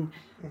 and then,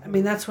 I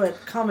mean, that's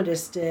what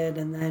Commodus did,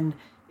 and then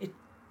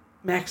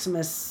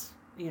Maximus,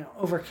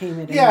 overcame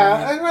it.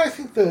 Yeah, and I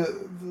think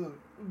the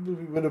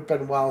movie would have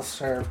been well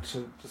served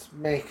to just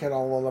make it a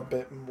little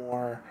bit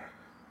more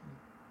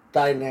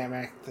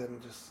dynamic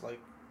than just like,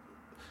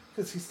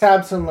 because he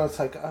stabs him, and it's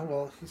like, oh,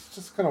 well, he's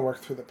just going to work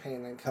through the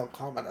pain and kill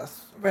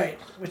Commodus. Right.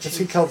 Because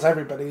he kills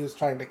everybody who's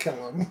trying to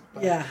kill him.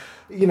 But, yeah.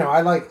 I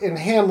like, in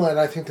Hamlet,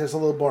 I think there's a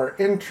little more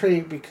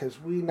intrigue because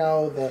we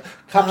know the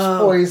cup's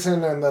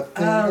poison and the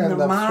thing, and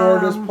the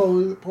sword is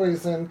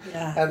poison.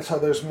 Yeah. And so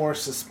there's more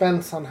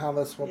suspense on how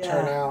this will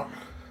turn out.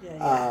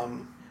 Yeah.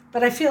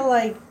 But I feel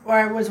like, or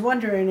I was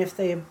wondering if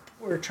they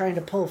were trying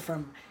to pull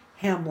from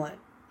Hamlet.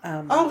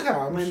 I'm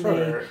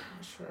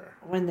sure.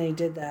 When they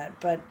did that.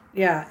 But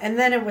yeah, and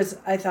then it was,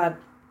 I thought,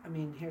 I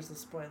mean, here's the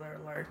spoiler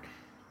alert.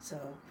 So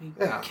he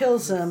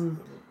kills him,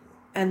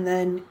 and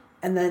then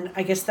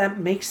I guess that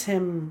makes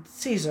him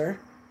Caesar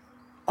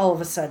all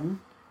of a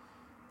sudden.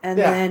 And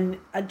then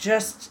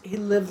he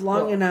lived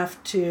long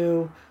enough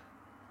to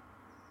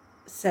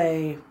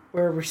say,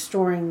 we're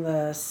restoring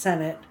the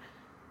Senate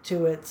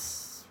to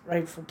its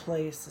rightful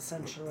place,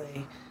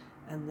 essentially,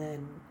 and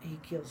then he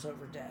keels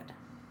over dead.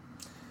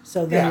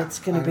 So then it's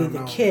going to be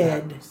the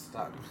kid.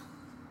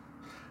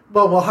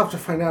 Well, we'll have to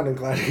find out in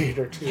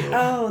Gladiator, too.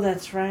 Oh,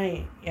 that's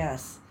right.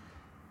 Yes.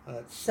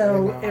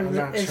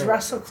 Is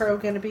Russell Crowe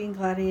going to be in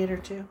Gladiator,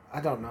 too? I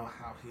don't know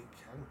how he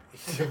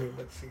can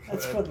be.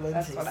 That's what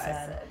Lindsay said. I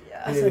said,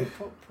 yeah. I said,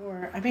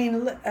 poor. I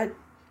mean,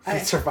 he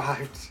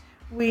survived.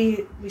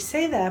 We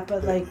say that,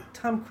 but, like,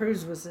 Tom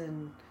Cruise was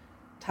in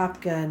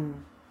Top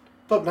Gun.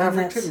 But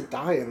Maverick didn't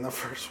die in the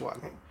first one.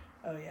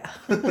 Oh, yeah.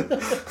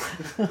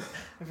 I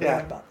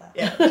forgot about that.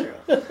 Yeah,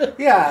 true.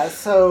 Yeah,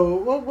 so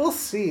we'll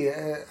see.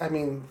 I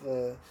mean,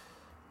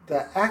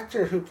 the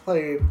actor who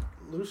played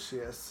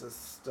Lucius is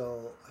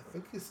still, I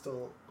think he's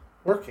still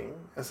working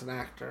as an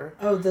actor.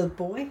 Oh, the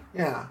boy?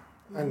 Yeah.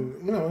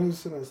 And,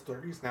 he's in his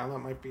 30s now. That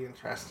might be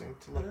interesting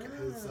to look at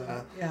his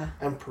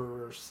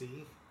Emperor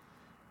C.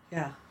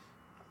 Yeah.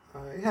 I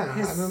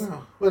don't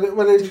know.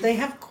 What did they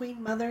have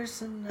queen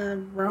mothers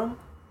in Rome?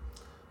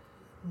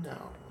 No,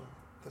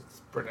 that's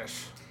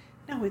British.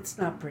 No, it's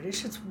not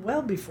British. It's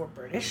well before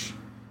British.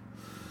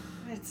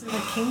 It's in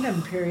the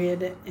kingdom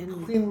period.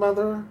 Queen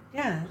Mother?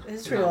 Yeah,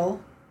 Israel.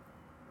 No.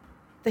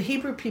 The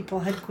Hebrew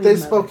people had Queen Mother.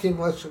 They spoke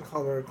English and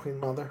called her a Queen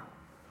Mother.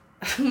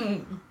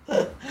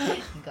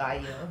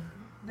 Got you.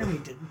 No, he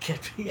didn't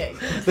get me. Yeah.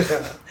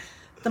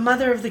 The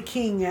mother of the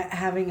king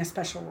having a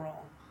special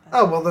role.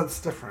 Oh, well, that's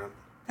different.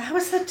 How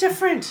is that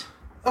different?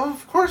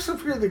 Of course,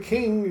 if you're the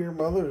king, your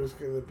mother is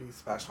going to be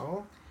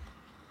special.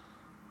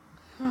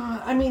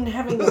 I mean,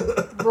 having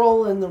a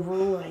role in the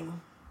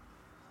ruling.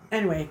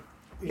 Anyway,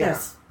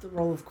 yes, the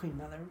role of Queen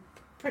Mother.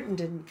 Britain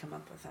didn't come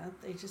up with that.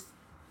 They just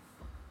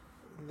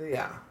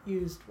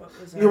used what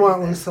was. You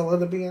want Lucilla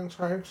to be in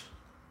charge?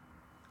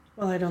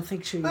 Well, I don't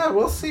think she. Yeah,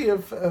 we'll see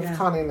if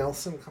Connie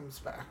Nielsen comes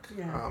back.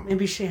 Yeah,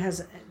 maybe she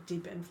has a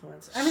deep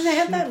influence. I mean, they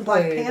had that in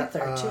Black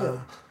Panther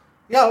too.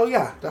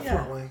 Yeah,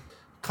 definitely. Yeah.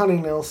 Connie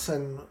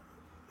Nielsen,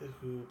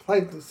 who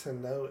played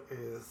Lucinda,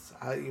 is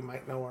you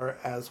might know her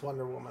as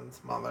Wonder Woman's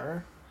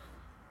mother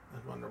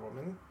in Wonder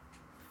Woman.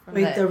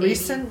 Wait, the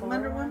recent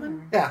Wonder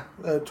Woman? Yeah,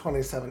 the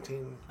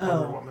 2017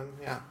 Wonder Woman.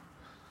 Yeah.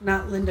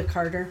 Not Linda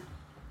Carter.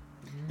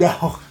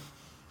 No,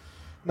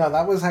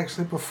 that was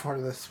actually before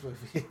this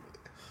movie.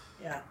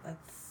 Yeah,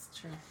 that's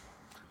true.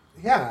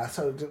 Yeah,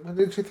 so what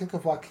did you think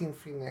of Joaquin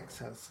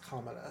Phoenix as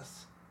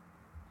Commodus?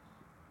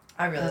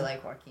 I really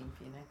like Joaquin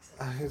Phoenix.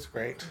 He's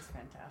great. He's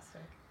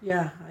fantastic.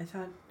 Yeah, I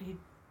thought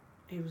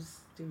he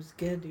was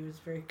good. He was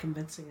very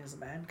convincing as a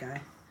bad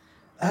guy.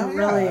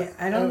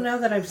 I don't know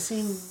that I've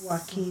seen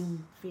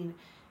Joaquin Phoenix.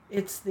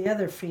 It's the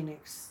other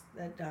Phoenix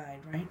that died,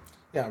 right?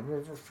 Yeah,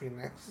 River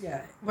Phoenix.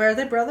 Yeah. Where are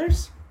they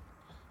brothers?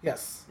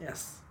 Yes.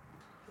 Yes.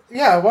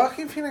 Yeah,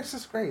 Joaquin Phoenix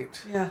is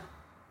great. Yeah.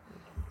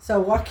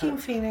 So Joaquin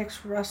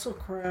Phoenix, Russell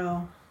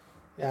Crowe.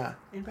 Yeah.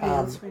 Anybody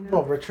else we know?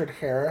 Well, Richard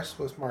Harris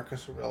was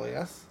Marcus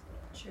Aurelius.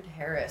 Richard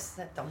Harris,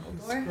 that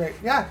Dumbledore? Great.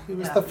 Yeah, he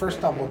was the first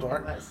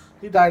Dumbledore.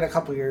 He died a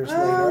couple years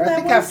later. I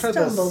think after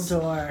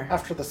Dumbledore.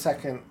 After the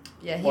second.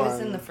 Yeah, he was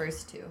in the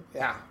first two.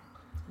 Yeah.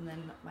 And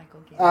then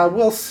Michael Gambon.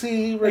 We'll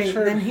see Richard.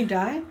 Wait, then he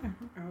died?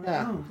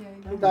 Yeah.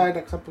 He died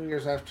a couple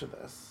years after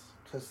this.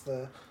 Because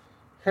the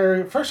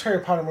first Harry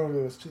Potter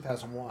movie was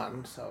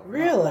 2001, so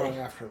really? Not long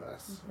after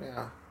this.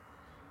 Yeah.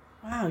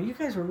 Wow, you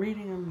guys were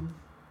reading them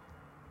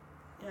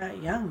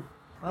young.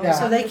 Well, yeah.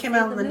 So they came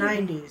out in the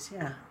 90s,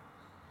 yeah.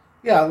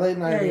 Yeah, late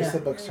 90s the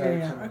book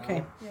started coming out.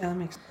 Okay, yeah, that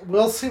makes sense.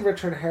 We'll see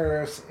Richard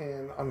Harris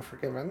in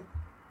Unforgiven.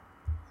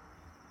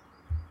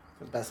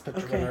 The Best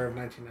Picture winner of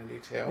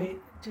 1992. Wait,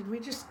 did we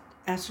just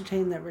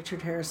ascertain that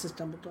Richard Harris is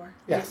Dumbledore?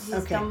 Yes. He's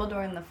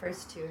Dumbledore in the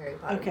first two Harry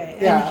Potter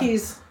movies. Yeah. And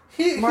he's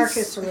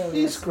Marcus Aurelius.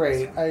 He's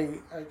great. I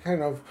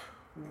kind of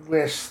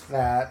wish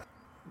that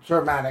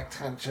dramatic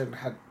tension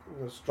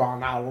was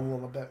drawn out a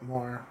little bit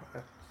more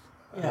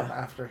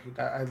after he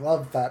died. I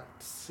love that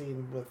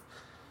scene with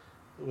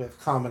with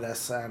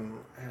Commodus and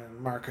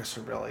Marcus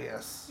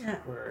Aurelius. Yeah.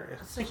 Where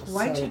it's like,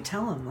 why'd you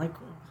tell him? Like,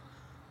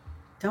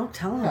 don't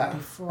tell him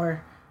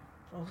before.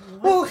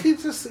 Well, he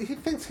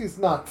thinks he's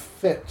not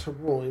fit to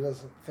rule. He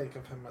doesn't think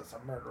of him as a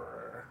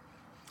murderer.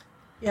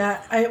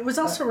 Yeah, it was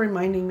also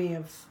reminding me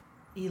of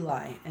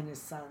Eli and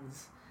his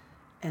sons.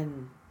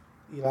 And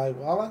Eli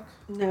Wallach?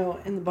 No,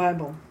 in the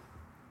Bible.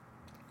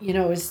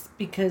 It's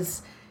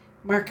because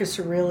Marcus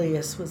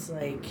Aurelius was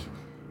like,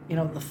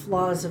 the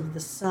flaws of the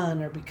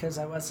son are because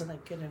I wasn't a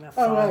good enough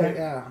father. Oh, right,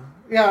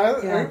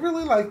 yeah. I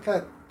really like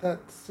that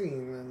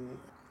scene. And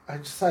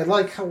I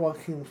like how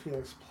Joaquin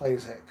Phoenix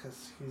plays it,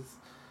 because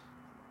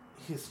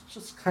he's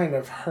just kind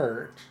of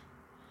hurt.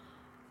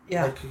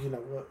 Yeah. Like,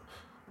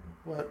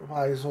 what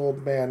wise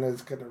old man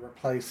is going to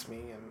replace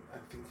me? And I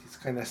think he's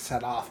kind of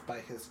set off by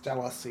his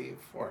jealousy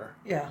for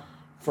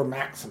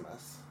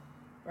Maximus.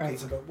 Right.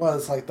 Because if it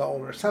was like the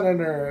older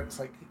senator, it's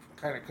like he can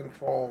kind of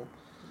control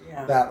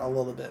that a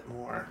little bit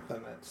more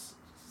than it's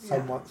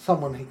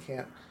someone he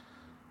can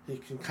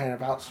kind of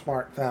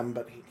outsmart them,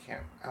 but he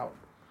can't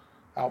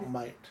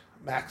outmight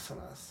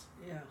Maximus.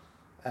 Yeah.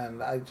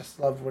 And I just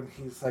love when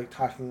he's like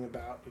talking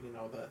about,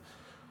 the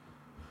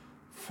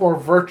 4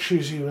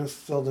 virtues you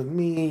instilled in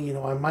me,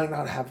 I might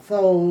not have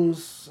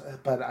those,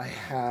 but I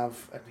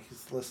have, and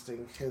he's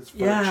listing his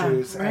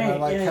virtues. Right. And I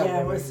like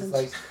how when he's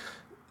like,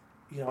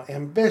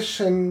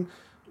 ambition,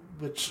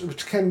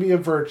 which can be a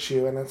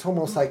virtue, and it's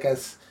almost like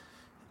as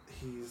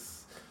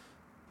he's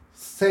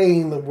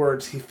saying the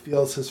words, he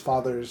feels his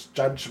father's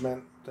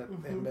judgment that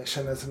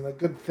ambition isn't a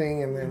good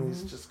thing, and then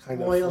he's just kind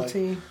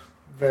loyalty. Of like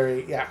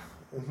very Yeah,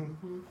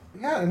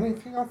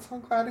 anything else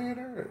on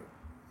Gladiator?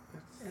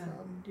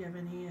 Do you have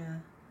any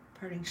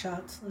parting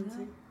shots,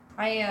 Lindsay?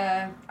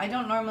 I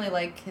don't normally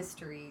like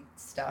history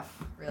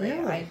stuff, really.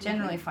 I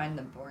generally find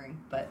them boring,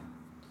 but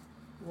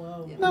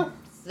no,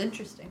 it's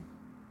interesting.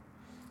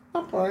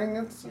 Not boring.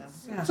 It's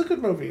a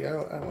good movie. I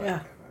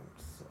like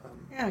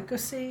it. Go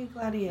see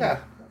Gladiator.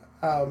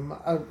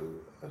 Yeah.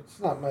 It's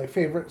not my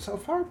favorite so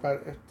far,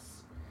 but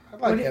I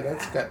like it.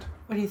 It's good.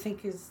 What do you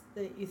think you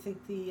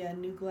think the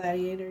new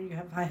Gladiator, you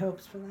have high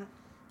hopes for that?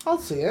 I'll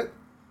see it.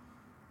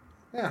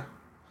 Yeah.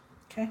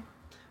 Okay.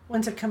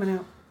 When's it coming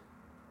out?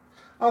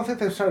 I don't think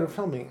they've started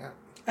filming yet.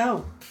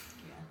 Oh.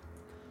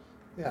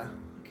 Yeah.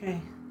 Okay.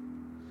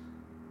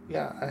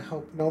 Yeah, I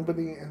hope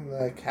nobody in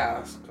the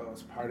cast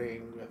goes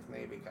partying with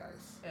Navy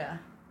guys. Yeah.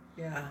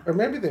 Yeah. Or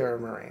maybe they were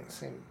Marines.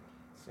 Same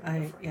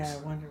difference. I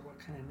wonder what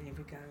kind of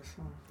Navy guys.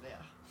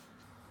 Yeah.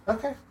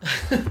 Okay.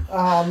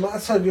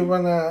 So do you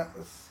want to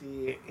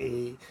see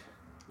a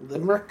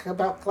limerick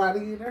about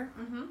Gladiator?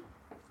 Mm-hmm.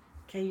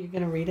 Okay, you're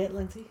going to read it,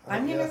 Lindsay?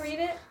 I'm going to read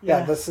it?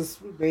 Yeah, this is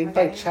made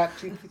by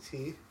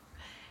ChatGPT.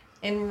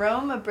 In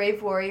Rome, a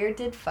brave warrior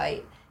did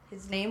fight.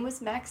 His name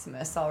was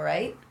Maximus, all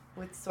right?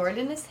 With sword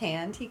in his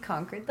hand, he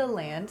conquered the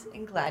land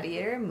in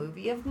Gladiator, a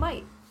movie of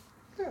might.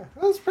 Yeah,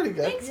 that was pretty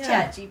good. Thanks,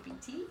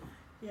 ChatGPT.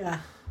 Yeah.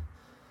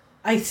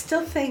 I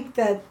still think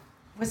that,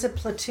 was it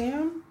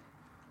Platoon?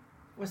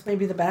 Was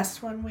maybe the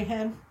best one we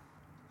had?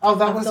 Oh,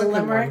 that was a good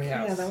limerick. one,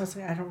 yes. Yeah, that was,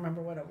 I don't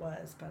remember what it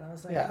was, but I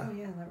was like, that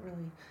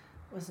really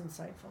was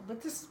insightful.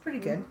 But this is pretty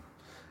good.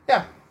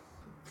 Yeah.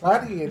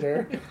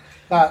 Gladiator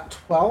got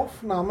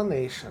 12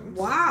 nominations.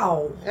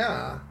 Wow.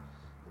 Yeah.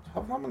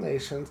 12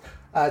 nominations.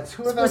 2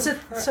 of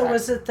them.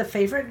 Was it the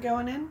favorite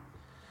going in?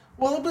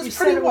 Well, it was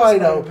pretty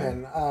wide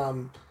open.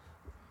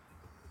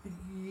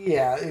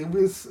 It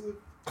was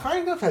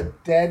kind of a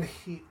dead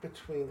heat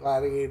between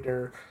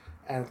Gladiator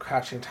and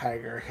Crouching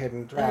Tiger,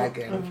 Hidden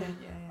Dragon. Oh, okay.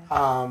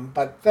 Yeah.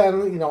 But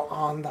then,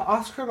 on the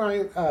Oscar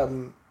night,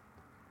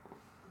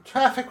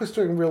 Traffic was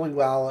doing really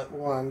well. It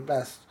won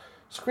Best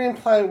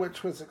Screenplay,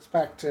 which was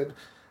expected,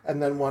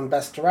 and then won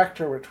Best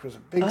Director, which was a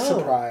big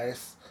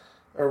surprise.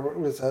 Or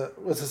was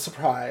a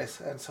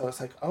surprise, and so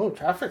it's like,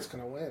 Traffic's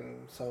gonna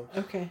win. So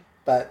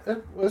but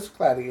it was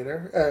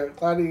Gladiator.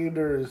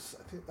 Gladiator is,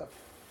 I think, the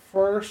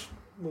first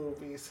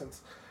movie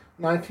since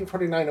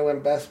 1949 to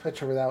win Best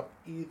Picture without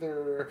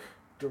either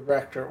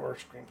director or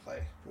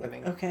screenplay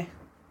winning. Okay.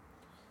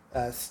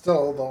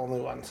 Still the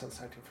only one since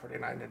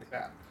 1949 to do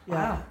that. Yeah.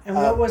 Wow. And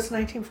what was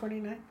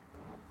 1949?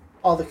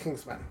 All the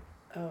King's Men.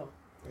 Oh.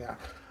 Yeah.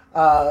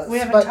 We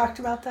haven't talked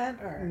about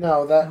that, or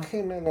no? That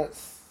came in at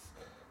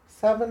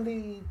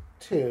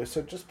 72,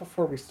 so just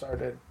before we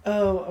started.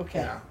 Oh,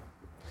 okay.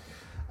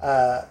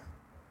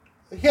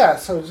 Yeah.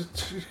 So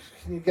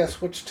can you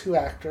guess which 2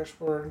 actors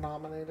were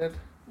nominated?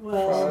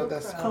 Well,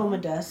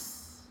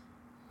 Commodus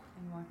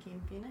and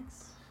Joaquin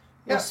Phoenix.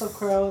 Yes. Russell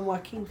Crowe and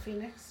Joaquin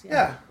Phoenix.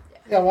 Yeah.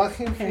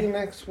 Joaquin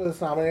Phoenix was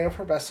nominated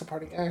for Best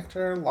Supporting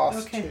Actor,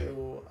 lost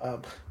to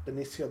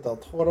Benicio del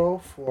Toro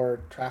for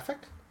Traffic.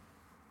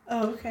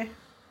 Oh, okay.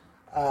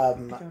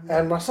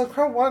 And Russell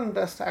Crowe won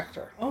Best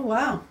Actor. Oh,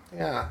 wow.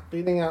 Yeah,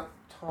 beating out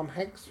Tom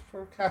Hanks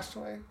for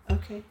Castaway.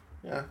 Okay.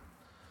 Yeah.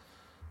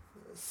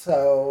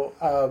 So,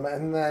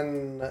 and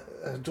then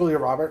Julia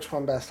Roberts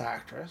won Best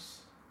Actress.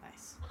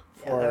 Nice.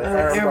 For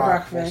Erin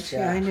Brockovich.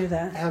 Yeah, I knew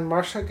that. And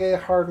Marcia Gay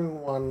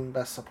Harden won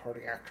Best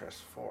Supporting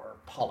Actress for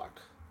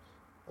Pollock,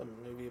 the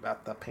movie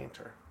about the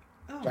painter.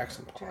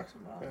 Jackson Pollock. Jackson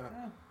Pollock.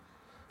 Yeah.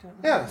 Oh,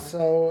 Yeah,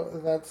 so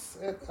that's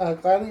it.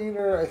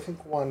 Gladiator, I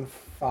think, won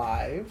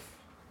 5.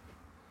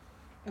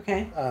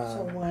 Okay,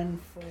 so 1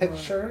 for...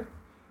 Picture,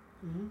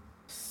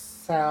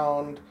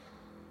 sound,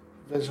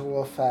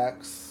 visual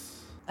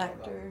effects.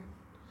 Actor.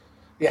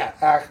 Yeah,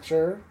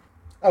 actor.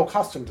 Oh,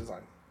 costume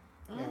design.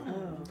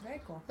 Oh,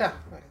 very cool. Yeah,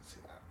 I can see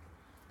that.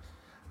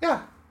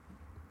 Yeah.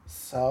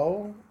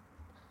 So,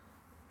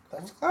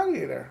 that's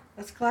Gladiator.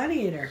 That's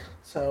Gladiator.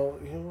 So,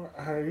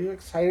 are you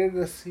excited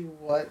to see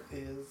what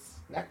is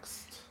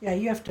next? Yeah,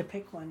 you have to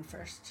pick one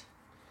first.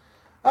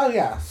 Oh,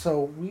 yeah.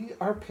 So, we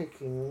are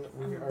picking...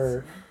 We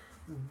are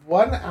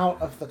 1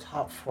 out of the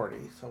top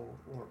 40. So,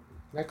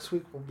 next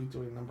week we'll be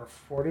doing number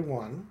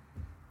 41.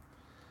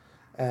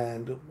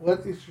 And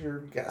what is your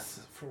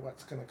guess for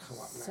what's going to come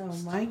up next? So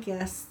my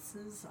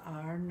guesses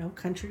are No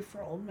Country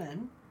for Old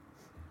Men,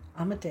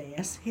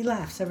 Amadeus. He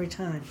laughs every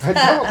time. I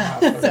don't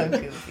laugh. So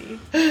goofy.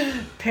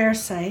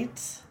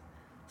 Parasite,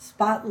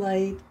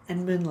 Spotlight,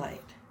 and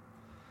Moonlight.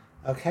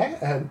 Okay,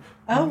 and...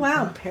 Oh,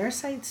 wow.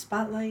 Parasite,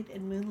 Spotlight,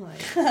 and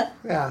Moonlight.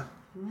 Yeah.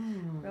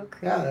 Real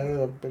creepy. Yeah, there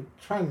was a big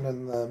trend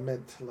in the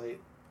mid to late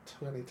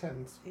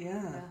 2010s.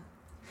 Yeah.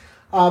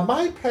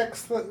 My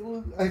picks that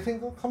I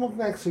think will come up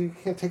next week, You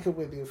Can't Take It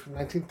With You from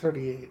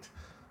 1938.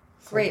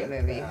 Great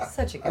movie. Yeah.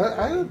 Such a good movie.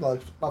 I would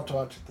love to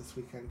watch it this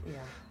weekend. Yeah.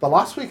 The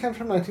Lost Weekend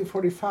from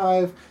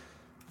 1945,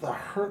 The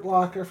Hurt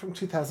Locker from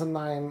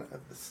 2009,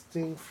 The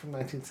Sting from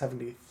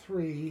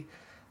 1973,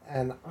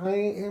 and I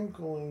am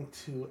going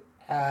to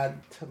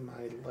add to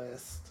my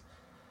list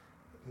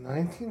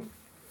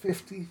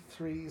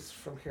 1953's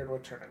From Here to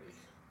Eternity.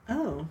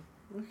 Oh,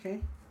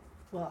 okay.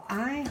 Well,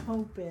 I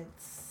hope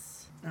it's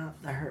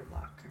not The Hurt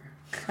Locker.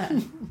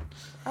 You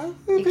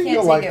Can't Take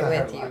It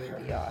With You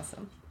would be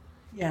awesome.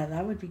 Yeah,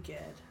 that would be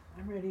good.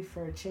 I'm ready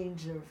for a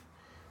change of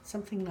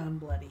something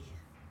non-bloody.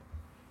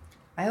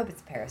 I hope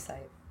it's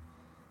Parasite.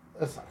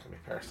 It's not going to be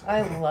Parasite.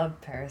 I love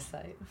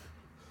Parasite.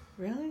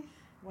 Really?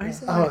 Why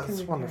is it Oh, not it's going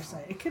to be wonderful.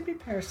 Parasite? It could be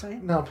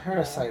Parasite. No,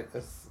 Parasite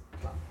is...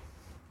 No.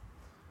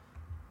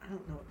 I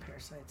don't know what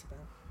Parasite's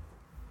about.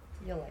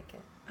 You'll like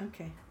it.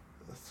 Okay.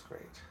 That's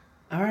great.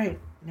 All right.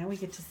 Now we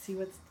get to see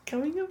what's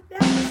coming up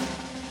next.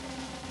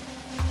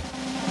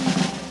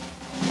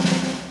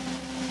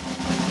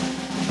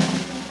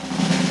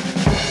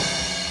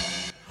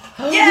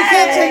 You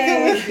can't take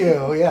it with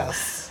you,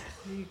 yes.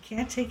 You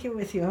can't take it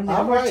with you. Oh, now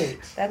All right.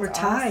 we're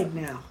tied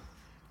now.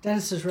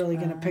 Dennis is really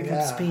going to pick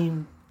up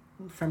speed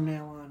from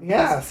now on.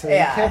 Yeah, so You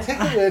Can't Take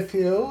It With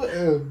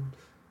You.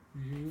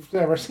 You've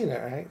never seen it,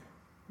 right?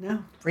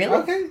 No. Really?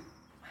 Okay.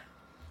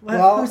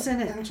 Who's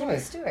in it? Enjoy.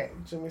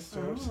 Jimmy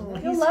Stewart. Oh,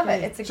 You'll love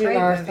it. It's a Gene great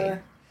Arthur. movie. Okay.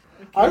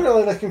 I'm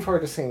really looking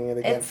forward to seeing it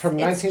again.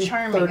 It's1930.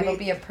 charming. It'll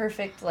be a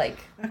perfect, okay,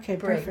 break.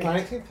 perfect.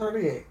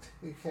 1938.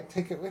 You Can't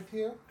Take It With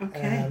You. Okay.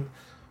 And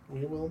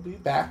we will be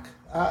back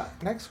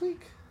next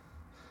week.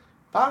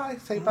 Bye.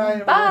 Say bye,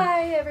 everyone.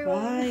 Bye, everyone.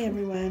 Bye,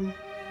 everyone.